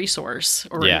abundant resource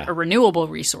or a renewable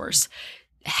resource.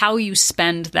 How you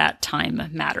spend that time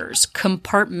matters.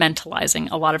 Compartmentalizing.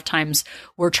 A lot of times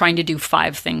we're trying to do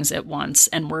 5 things at once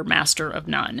and we're master of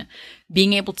none.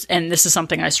 Being able to, and this is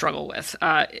something I struggle with,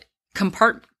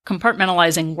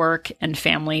 compartmentalizing work and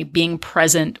family, being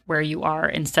present where you are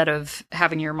instead of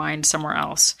having your mind somewhere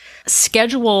else.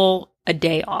 Schedule a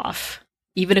day off,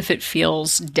 even if it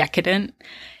feels decadent.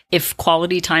 If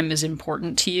quality time is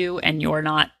important to you and you're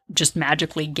not just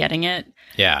magically getting it,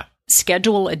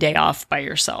 schedule a day off by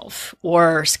yourself,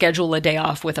 or schedule a day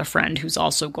off with a friend who's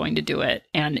also going to do it.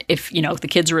 And if, the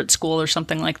kids are at school or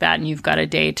something like that, and you've got a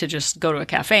day to just go to a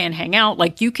cafe and hang out,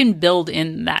 like, you can build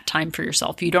in that time for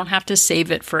yourself. You don't have to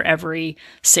save it for every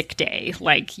sick day.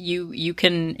 Like, you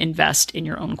can invest in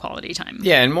your own quality time.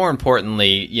 Yeah. And more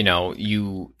importantly,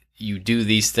 you do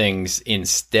these things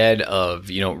instead of,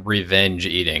 revenge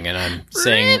eating. And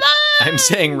I'm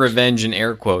saying revenge in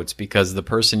air quotes because the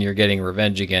person you're getting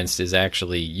revenge against is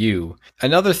actually you.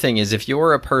 Another thing is, if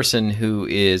you're a person who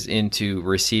is into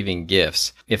receiving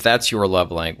gifts, if that's your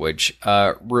love language,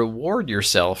 reward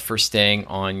yourself for staying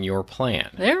on your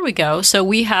plan. There we go. So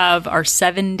we have our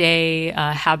 7-day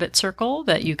habit circle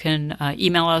that you can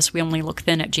email us,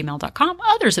 weonlylookthin@gmail.com.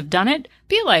 Others have done it.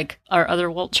 Be like our other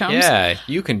Wolt chums. Yeah,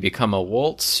 you can become a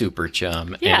Wolt super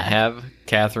chum and have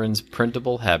Catherine's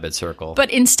printable habit circle. But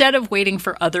instead of waiting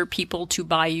for other people to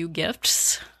buy you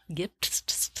gifts,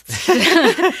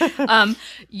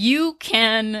 you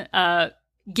can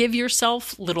give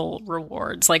yourself little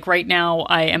rewards. Like right now,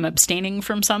 I am abstaining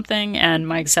from something, and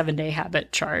my 7-day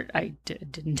habit chart, I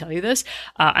didn't tell you this,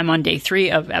 I'm on day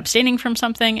 3 of abstaining from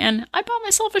something, and I bought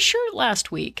myself a shirt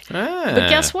last week. But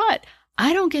guess what?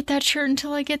 I don't get that shirt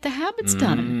until I get the habits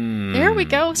done. There we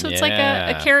go. So it's like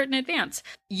a carrot in advance.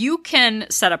 You can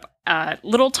set up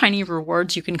little tiny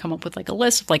rewards. You can come up with like a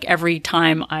list of like, every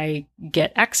time I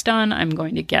get X done, I'm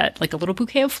going to get like a little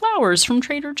bouquet of flowers from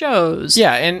Trader Joe's.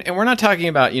 Yeah. And we're not talking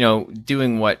about,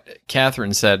 doing what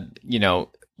Catherine said,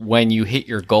 when you hit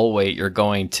your goal weight, you're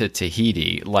going to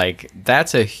Tahiti. Like,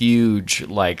 that's a huge,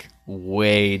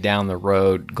 way down the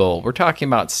road goal. We're talking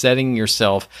about setting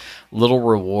yourself little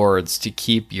rewards to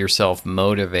keep yourself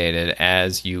motivated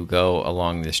as you go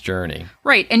along this journey.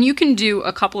 Right. And you can do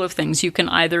a couple of things. You can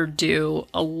either do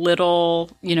a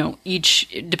little, each,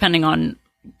 depending on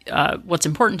what's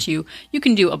important to you, you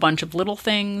can do a bunch of little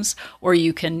things, or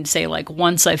you can say, like,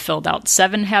 once I've filled out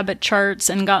 7 habit charts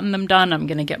and gotten them done, I'm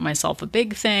going to get myself a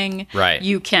big thing. Right.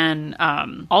 You can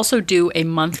also do a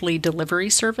monthly delivery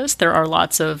service. There are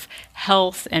lots of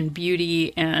health and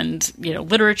beauty and,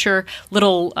 literature,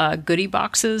 little goodie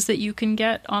boxes that you can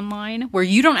get online where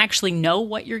you don't actually know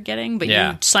what you're getting, but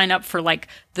you sign up for like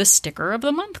the Sticker of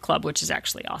the Month Club, which is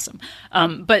actually awesome.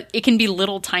 But it can be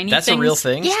little tiny things. That's a real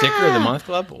thing? Yeah. Sticker of the Month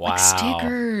Club? Wow. Like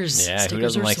stickers. Yeah, stickers who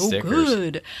doesn't are like so stickers?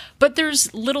 Good. But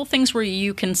there's little things where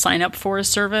you can sign up for a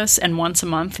service and once a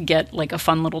month get like a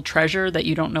fun little treasure that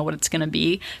you don't know what it's going to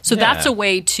be. So that's a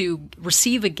way to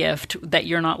receive a gift that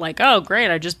you're not like, oh, great,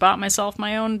 I just bought myself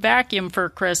my own vacuum for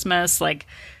Christmas. Like,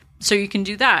 so you can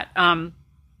do that.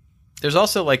 There's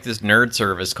also like this nerd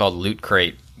service called Loot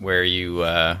Crate where you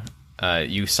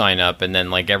sign up and then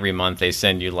like every month they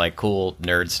send you like cool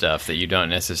nerd stuff that you don't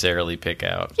necessarily pick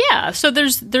out. Yeah, so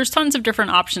there's tons of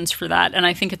different options for that, and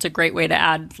I think it's a great way to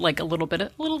add like a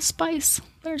little spice.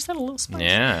 There's that, a little spice.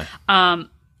 Yeah.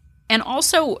 And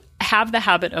also have the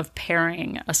habit of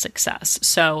pairing a success.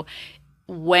 So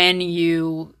when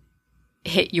you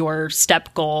hit your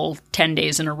step goal 10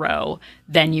 days in a row,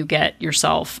 then you get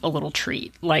yourself a little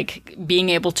treat. Like being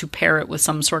able to pair it with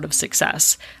some sort of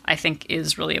success, I think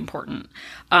is really important.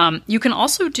 You can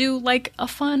also do like a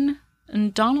fun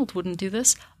and Donald wouldn't do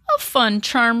this, a fun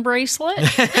charm bracelet.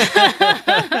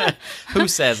 Who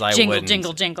says I jingle, wouldn't?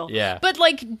 Jingle, jingle, jingle. Yeah. But,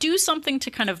 like, do something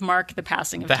to kind of mark the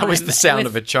passing of time. That was the sound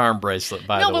of a charm bracelet,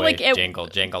 by the way. Like, jingle,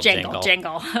 jingle, jingle.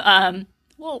 Jingle.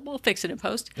 We'll fix it in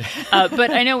post.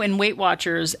 But I know in Weight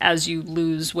Watchers, as you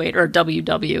lose weight, or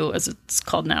WW as it's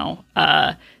called now,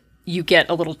 you get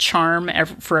a little charm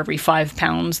for every 5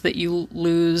 pounds that you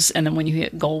lose. And then when you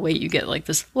hit goal weight, you get like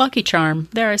this lucky charm.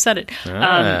 There, I said it.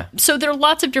 So there are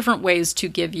lots of different ways to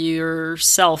give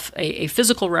yourself a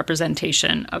physical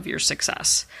representation of your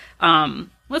success.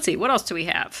 Let's see. What else do we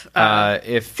have?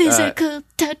 Physical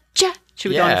touch. Should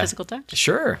we go on physical touch?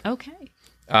 Sure. Okay.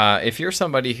 If you're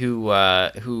somebody who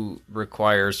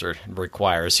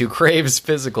craves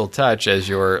physical touch as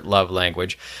your love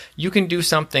language, you can do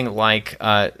something like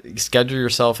schedule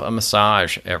yourself a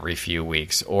massage every few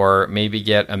weeks, or maybe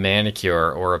get a manicure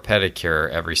or a pedicure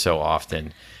every so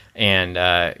often, and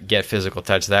get physical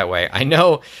touch that way. I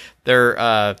know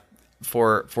there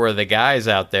for the guys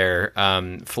out there,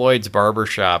 Floyd's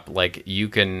Barbershop, like you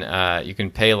can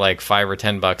pay like $5 or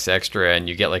 $10 extra and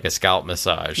you get like a scalp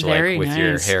massage, Very like with nice.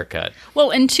 your haircut.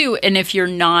 Well, and if you're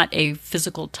not a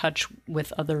physical touch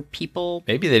with other people,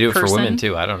 Maybe they do it for person, women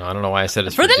too. I don't know why I said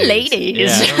it's for the dudes. ladies.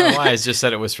 Yeah, I don't know why I just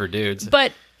said it was for dudes.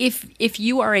 But if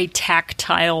you are a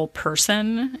tactile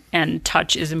person and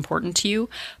touch is important to you,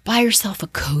 buy yourself a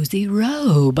cozy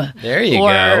robe. There you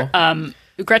go.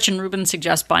 Gretchen Rubin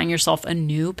suggests buying yourself a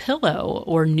new pillow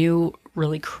or new,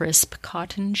 really crisp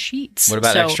cotton sheets. What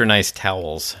about extra nice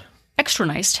towels? Extra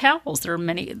nice towels. There are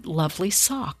many lovely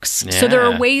socks. Yeah. So there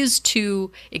are ways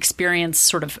to experience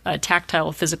sort of a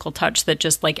tactile physical touch that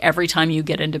just like every time you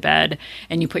get into bed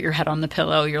and you put your head on the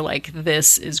pillow, you're like,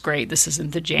 this is great. This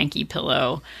isn't the janky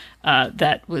pillow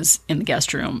that was in the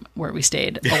guest room where we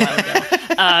stayed a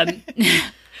while ago.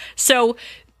 So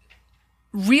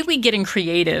really getting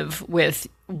creative with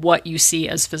what you see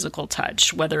as physical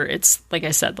touch, whether it's, like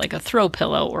I said, like a throw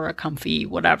pillow or a comfy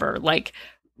whatever, like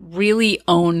really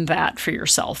own that for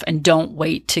yourself and don't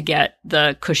wait to get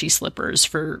the cushy slippers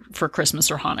for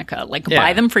Christmas or Hanukkah. Like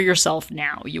buy them for yourself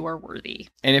now. You are worthy.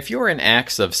 And if you're an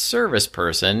acts of service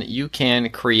person, you can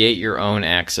create your own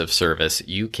acts of service.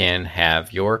 You can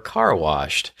have your car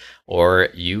washed, or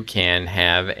you can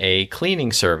have a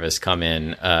cleaning service come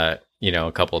in,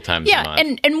 a couple of times a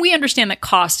month. And we understand that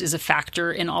cost is a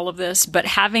factor in all of this, but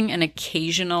having an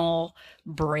occasional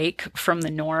break from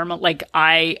the norm, like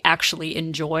I actually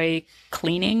enjoy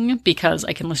cleaning because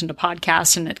I can listen to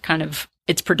podcasts and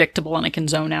it's predictable and I can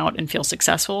zone out and feel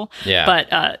successful. Yeah.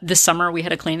 But this summer we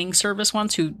had a cleaning service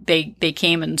once who they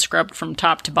came and scrubbed from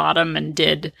top to bottom and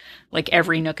did like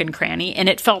every nook and cranny. And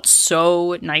it felt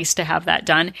so nice to have that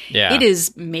done. Yeah. It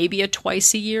is maybe a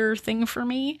twice a year thing for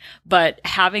me, but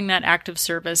having that active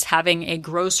service, having a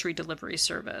grocery delivery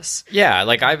service. Yeah.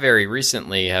 Like I very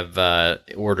recently have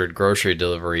ordered grocery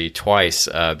delivery twice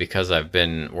because I've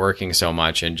been working so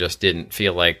much and just didn't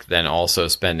feel like then also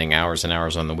spending hours and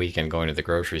hours on the weekend going to the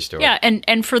grocery store. Yeah.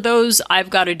 And for those I've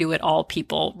got to do it all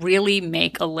people, really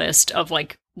make a list of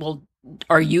like, well,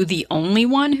 are you the only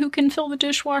one who can fill the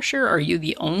dishwasher? Are you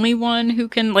the only one who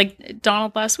can, like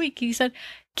Donald last week, he said,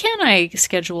 can I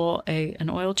schedule an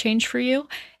oil change for you?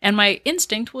 And my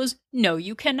instinct was, no,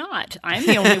 you cannot. I'm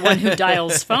the only one who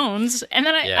dials phones. And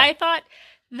then I thought,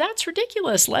 that's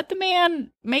ridiculous. Let the man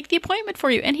make the appointment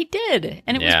for you. And he did.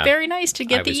 And it was very nice to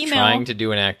get the email. I was trying to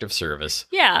do an act of service.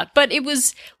 Yeah, but it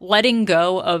was letting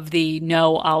go of the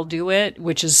no, I'll do it,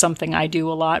 which is something I do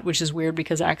a lot, which is weird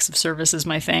because acts of service is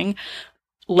my thing.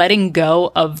 Letting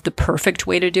go of the perfect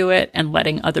way to do it and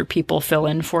letting other people fill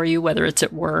in for you, whether it's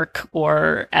at work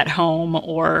or at home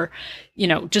or,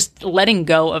 just letting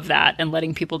go of that and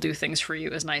letting people do things for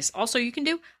you is nice. Also, you can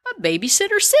do a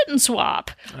babysitter sit and swap.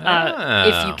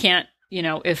 If you can't,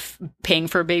 if paying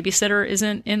for a babysitter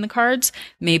isn't in the cards,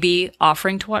 maybe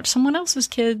offering to watch someone else's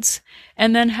kids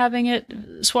and then having it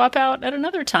swap out at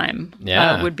another time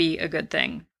would be a good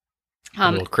thing. A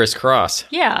little crisscross.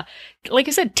 Yeah. Like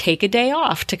I said, take a day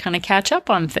off to kind of catch up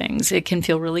on things. It can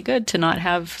feel really good to not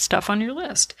have stuff on your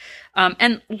list.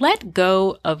 And let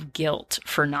go of guilt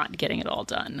for not getting it all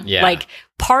done. Yeah. Like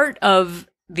part of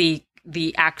the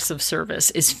acts of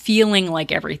service is feeling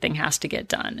like everything has to get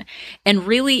done. And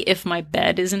really, if my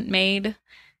bed isn't made,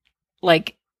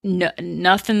 like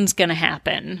nothing's going to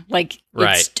happen. Like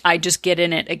I just get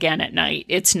in it again at night.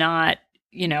 It's not,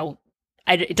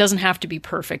 it doesn't have to be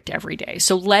perfect every day.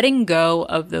 So letting go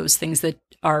of those things that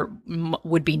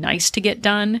would be nice to get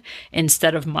done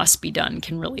instead of must be done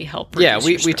can really help. Yeah,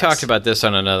 we stress. talked about this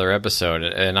on another episode,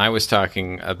 and I was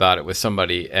talking about it with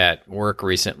somebody at work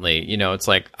recently. You know, it's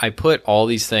like I put all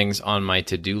these things on my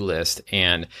to-do list,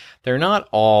 and they're not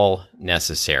all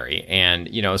necessary. And,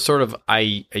 you know, sort of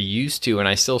I used to, and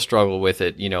I still struggle with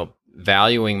it, you know,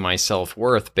 valuing my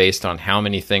self-worth based on how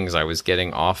many things I was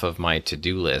getting off of my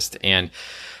to-do list. And,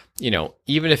 you know,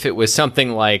 even if it was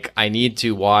something like I need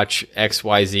to watch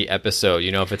XYZ episode,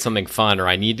 you know, if it's something fun, or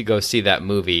I need to go see that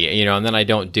movie, you know, and then I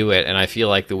don't do it and I feel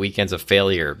like the weekend's a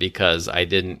failure because I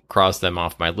didn't cross them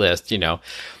off my list, you know.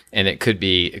 And it could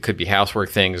be housework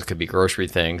things, it could be grocery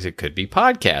things, it could be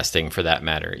podcasting for that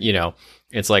matter. You know,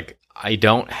 it's like I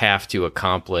don't have to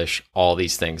accomplish all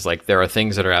these things. Like there are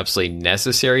things that are absolutely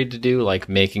necessary to do, like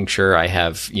making sure I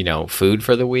have, you know, food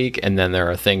for the week. And then there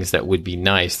are things that would be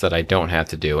nice that I don't have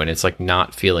to do. And it's like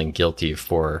not feeling guilty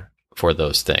for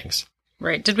those things.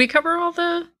 Right. Did we cover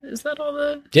is that all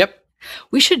the? Yep.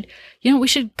 We should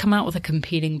come out with a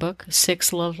competing book,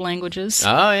 6 love languages.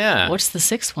 Oh, yeah. What's the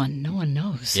 6th one? No one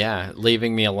knows. Yeah,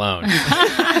 leaving me alone.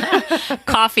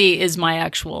 Coffee is my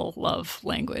actual love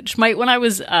language. When I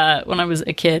was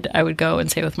a kid, I would go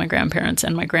and stay with my grandparents,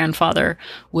 and my grandfather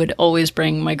would always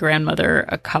bring my grandmother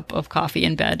a cup of coffee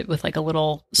in bed with like a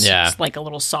little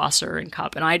saucer and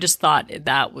cup, and I just thought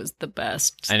that was the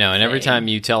best. I know, and thing. every time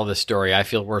you tell the story, I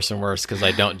feel worse and worse because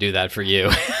I don't do that for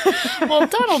you. Well,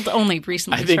 Donald only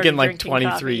recently. I think in like drinking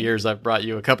 23 coffee. years, I've brought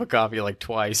you a cup of coffee like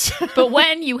twice. But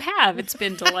when you have, it's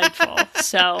been delightful.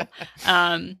 So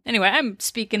anyway, I'm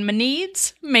speaking my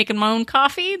needs, making my own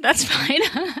coffee. That's fine.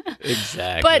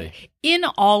 Exactly. But in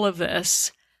all of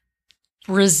this,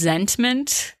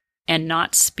 resentment and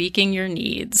not speaking your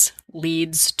needs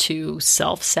leads to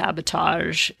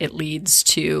self-sabotage. It leads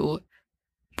to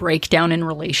breakdown in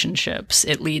relationships.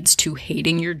 It leads to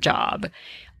hating your job.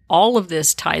 All of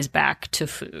this ties back to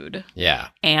food. Yeah.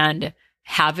 And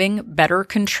having better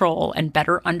control and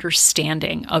better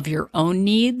understanding of your own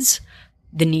needs,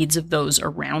 the needs of those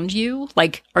around you.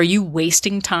 Like, are you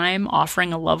wasting time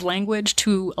offering a love language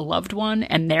to a loved one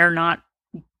and they're not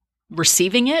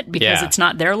receiving it because it's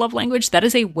not their love language? That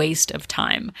is a waste of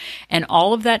time. And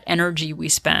all of that energy we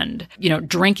spend, you know,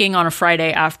 drinking on a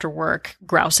Friday after work,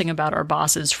 grousing about our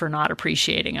bosses for not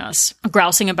appreciating us,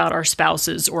 grousing about our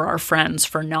spouses or our friends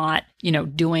for not, you know,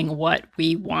 doing what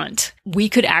we want. We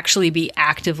could actually be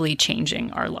actively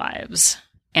changing our lives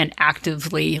and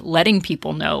actively letting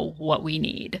people know what we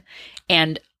need.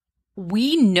 And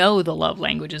we know the love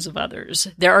languages of others.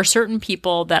 There are certain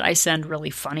people that I send really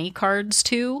funny cards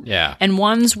to. Yeah. And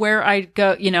ones where I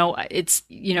go, you know, it's,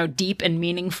 you know, deep and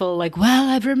meaningful, like, well,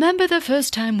 I remember the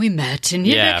first time we met. And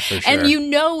for sure. And you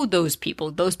know those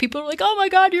people. Those people are like, oh my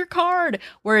God, your card.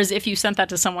 Whereas if you sent that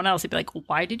to someone else, they'd be like,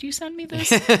 why did you send me this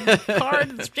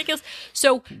card? It's ridiculous.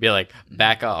 So be like,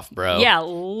 back off, bro. Yeah,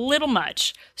 little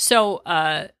much.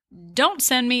 So, don't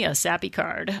send me a sappy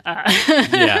card.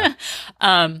 Yeah.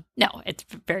 No, it's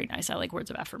very nice. I like words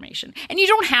of affirmation. And you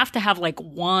don't have to have like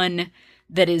one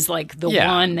that is like the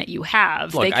one that you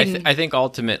have. Look, I think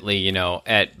ultimately, you know,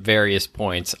 at various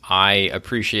points, I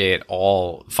appreciate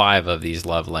all 5 of these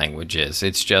love languages.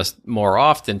 It's just more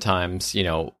oftentimes, you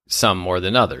know, some more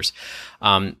than others.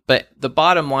 But the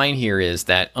bottom line here is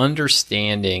that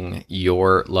understanding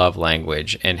your love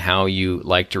language and how you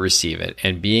like to receive it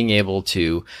and being able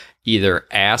to either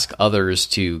ask others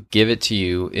to give it to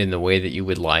you in the way that you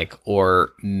would like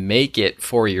or make it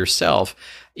for yourself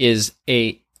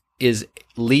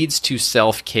leads to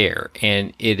self-care,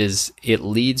 and it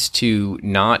leads to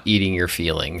not eating your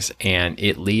feelings, and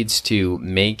it leads to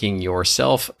making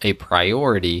yourself a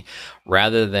priority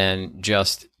rather than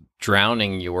just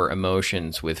drowning your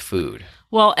emotions with food.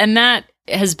 Well, and that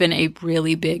has been a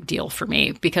really big deal for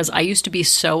me because I used to be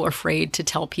so afraid to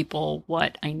tell people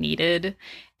what I needed.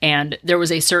 And there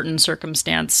was a certain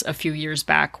circumstance a few years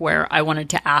back where I wanted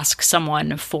to ask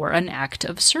someone for an act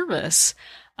of service.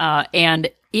 And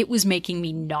it was making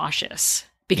me nauseous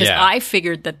because I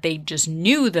figured that they just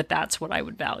knew that that's what I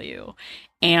would value.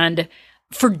 And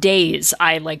for days,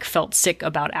 I like felt sick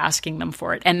about asking them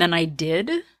for it. And then I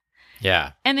did.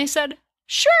 Yeah. And they said,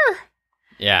 sure.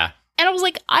 Yeah. And I was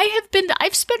like,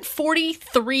 I've spent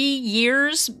 43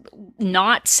 years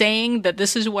not saying that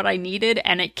this is what I needed.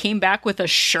 And it came back with a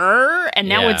sure. And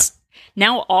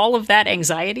now all of that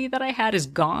anxiety that I had is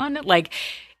gone. Like,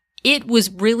 it was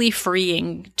really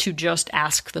freeing to just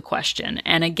ask the question.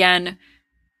 And again,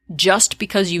 just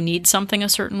because you need something a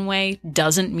certain way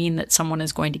doesn't mean that someone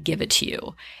is going to give it to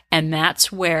you. And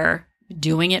that's where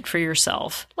doing it for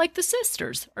yourself, like the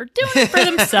sisters are doing it for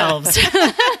themselves.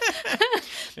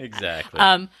 Exactly.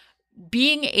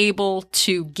 being able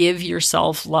to give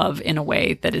yourself love in a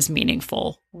way that is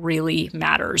meaningful really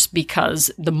matters, because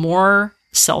the more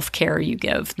self-care you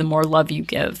give, the more love you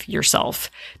give yourself,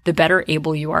 the better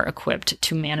able you are equipped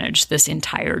to manage this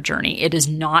entire journey. It is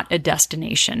not a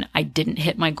destination. I didn't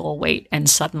hit my goal weight and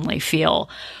suddenly feel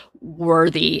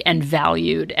worthy and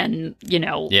valued and,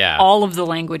 all of the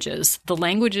languages. The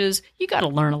languages, you got to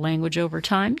learn a language over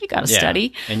time. You got to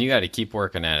study. And you got to keep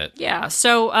working at it. Yeah.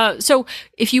 So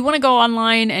if you want to go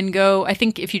online and I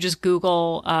think if you just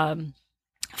Google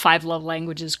 5 love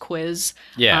languages quiz,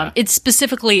 it's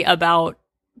specifically about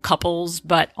couples,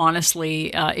 but honestly,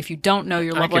 if you don't know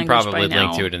your love language by now, I can probably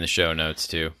link to it in the show notes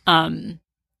too.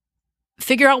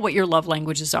 Figure out what your love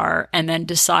languages are, and then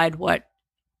decide what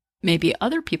maybe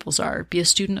other people's are. Be a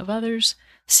student of others.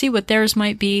 See what theirs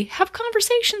might be. Have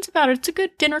conversations about it. It's a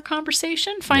good dinner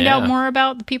conversation. Find out more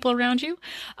about the people around you.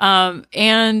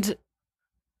 And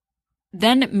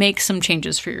then make some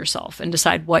changes for yourself and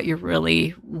decide what you're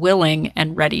really willing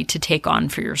and ready to take on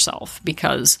for yourself,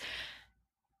 because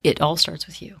it all starts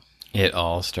with you. It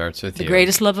all starts with you. The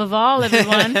greatest love of all,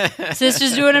 everyone.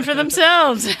 Sisters doing it for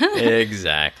themselves.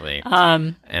 Exactly.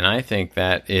 And I think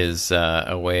that is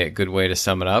a good way to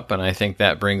sum it up. And I think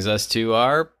that brings us to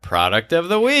our product of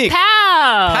the week.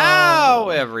 Pow! Pow,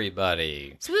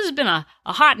 everybody. So this has been a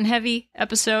hot and heavy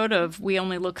episode of We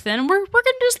Only Look Thin. And we're going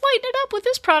to just lighten it up with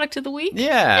this product of the week.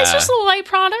 Yeah. It's just a light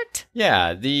product.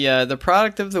 Yeah. The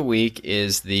product of the week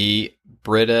is the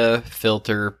Brita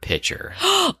filter pitcher.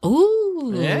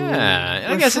 Ooh. Yeah.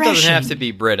 I guess it doesn't have to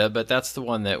be Brita, but that's the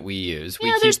one that we use.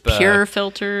 There's pure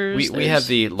filters. We have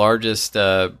the largest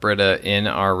Brita in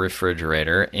our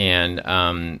refrigerator,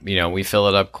 and we fill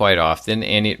it up quite often,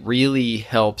 and it really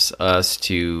helps us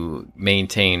to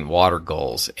maintain water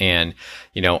goals. And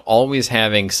always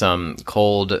having some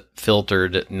cold,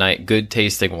 filtered, good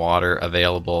tasting water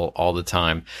available all the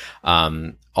time.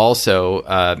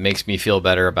 Also makes me feel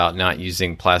better about not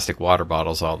using plastic water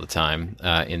bottles all the time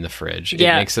in the fridge.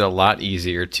 Yeah. It makes it a lot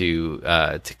easier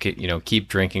to keep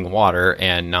drinking water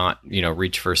and not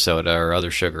reach for soda or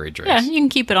other sugary drinks. Yeah, you can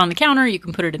keep it on the counter. You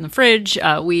can put it in the fridge.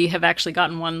 We have actually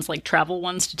gotten ones like travel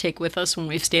ones to take with us when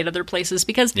we've stayed other places,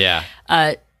 because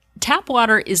tap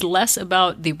water is less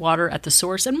about the water at the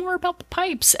source and more about the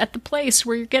pipes at the place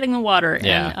where you're getting the water.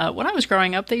 Yeah. And when I was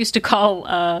growing up, they used to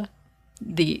call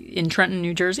in Trenton,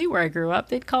 New Jersey, where I grew up,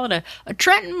 they'd call it a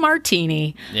Trenton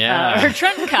martini, or a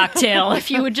Trenton cocktail if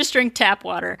you would just drink tap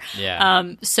water.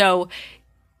 Yeah. So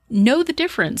know the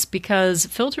difference, because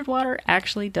filtered water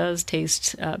actually does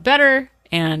taste better,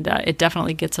 and it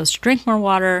definitely gets us to drink more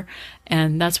water,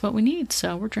 and that's what we need.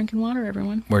 So we're drinking water,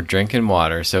 everyone. We're drinking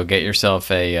water. So get yourself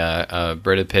a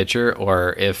Brita pitcher,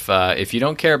 or if you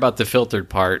don't care about the filtered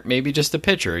part, maybe just a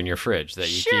pitcher in your fridge that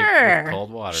you keep with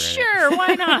cold water in it. Sure,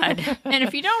 why not? And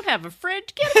if you don't have a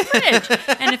fridge, get a fridge.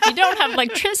 And if you don't have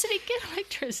electricity, get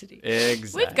electricity.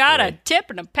 Exactly. We've got a tip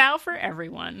and a pow for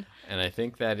everyone. And I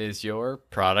think that is your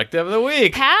product of the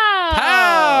week. Pow!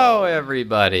 Pow,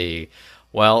 everybody.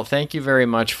 Well, thank you very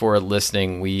much for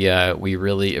listening. We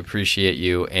really appreciate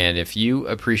you. And if you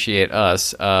appreciate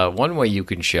us, one way you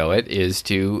can show it is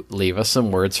to leave us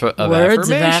some words of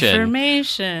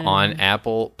affirmation on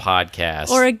Apple Podcasts.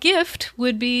 Or a gift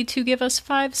would be to give us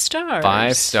 5 stars.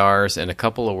 5 stars and a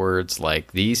couple of words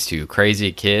like, "These 2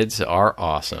 crazy kids are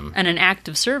awesome." And an act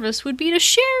of service would be to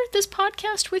share this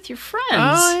podcast with your friends.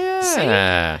 Oh,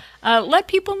 yeah. See? Let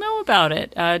people know about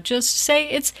it. Just say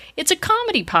it's a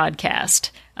comedy podcast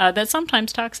that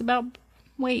sometimes talks about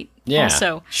weight. Yeah,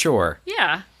 also. Sure.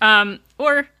 Yeah.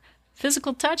 Or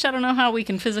physical touch. I don't know how we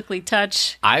can physically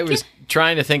touch. I was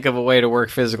trying to think of a way to work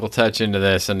physical touch into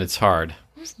this, and it's hard.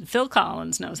 Phil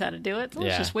Collins knows how to do it.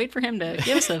 Let's just wait for him to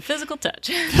give us a physical touch.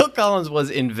 Phil Collins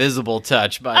was invisible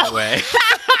touch, by the way.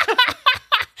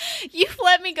 You've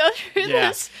let me go through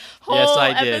this whole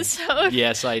episode.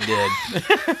 Yes, I did.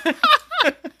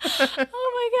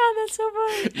 Oh my God, that's so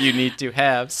funny. You need to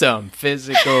have some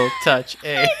physical touch.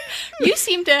 You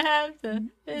seem to have the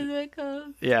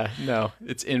physical. Yeah, no,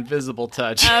 it's invisible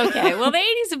touch. Okay, well, the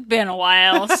 80s have been a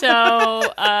while,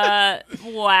 so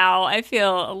wow, I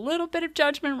feel a little bit of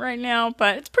judgment right now,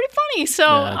 but it's pretty funny.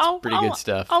 So pretty good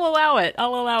stuff. I'll allow it.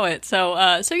 So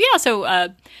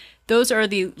those are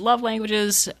the love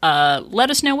languages. Let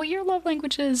us know what your love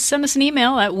language is. Send us an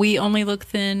email at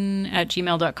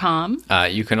weonlylookthin@gmail.com.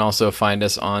 You can also find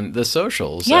us on the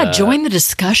socials. Yeah, join the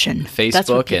discussion.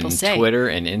 Facebook and Twitter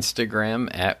and Instagram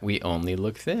at We Only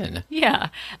Look Thin. Yeah.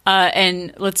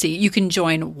 And let's see, you can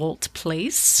join Wolt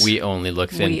Place. We Only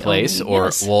Look Thin Place,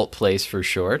 or Wolt Place for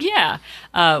short. Yeah.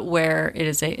 Where it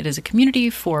is a community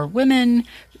for women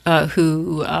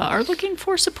who are looking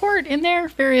for support in their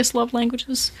various love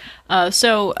languages. You go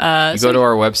to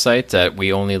our website at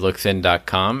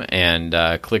weonlylookthin.com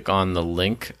and click on the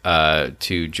link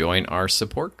to join our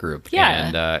support group. Yeah.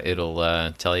 And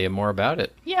it'll tell you more about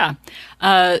it. Yeah.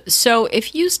 So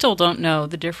if you still don't know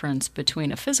the difference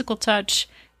between a physical touch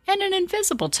and an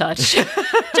invisible touch,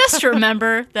 just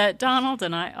remember that Donald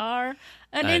and I are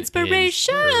an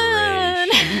inspiration. That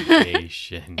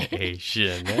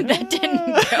didn't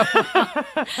go well.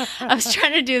 I was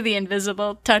trying to do the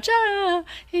invisible touch.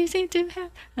 You seem to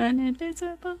have an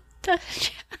invisible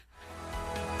touch.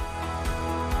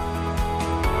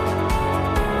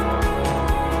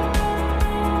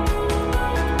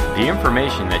 The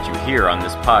information that you hear on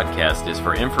this podcast is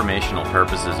for informational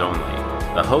purposes only.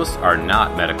 The hosts are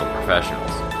not medical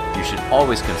professionals. You should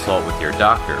always consult with your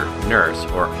doctor, nurse,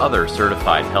 or other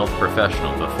certified health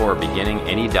professional before beginning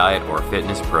any diet or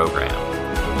fitness program.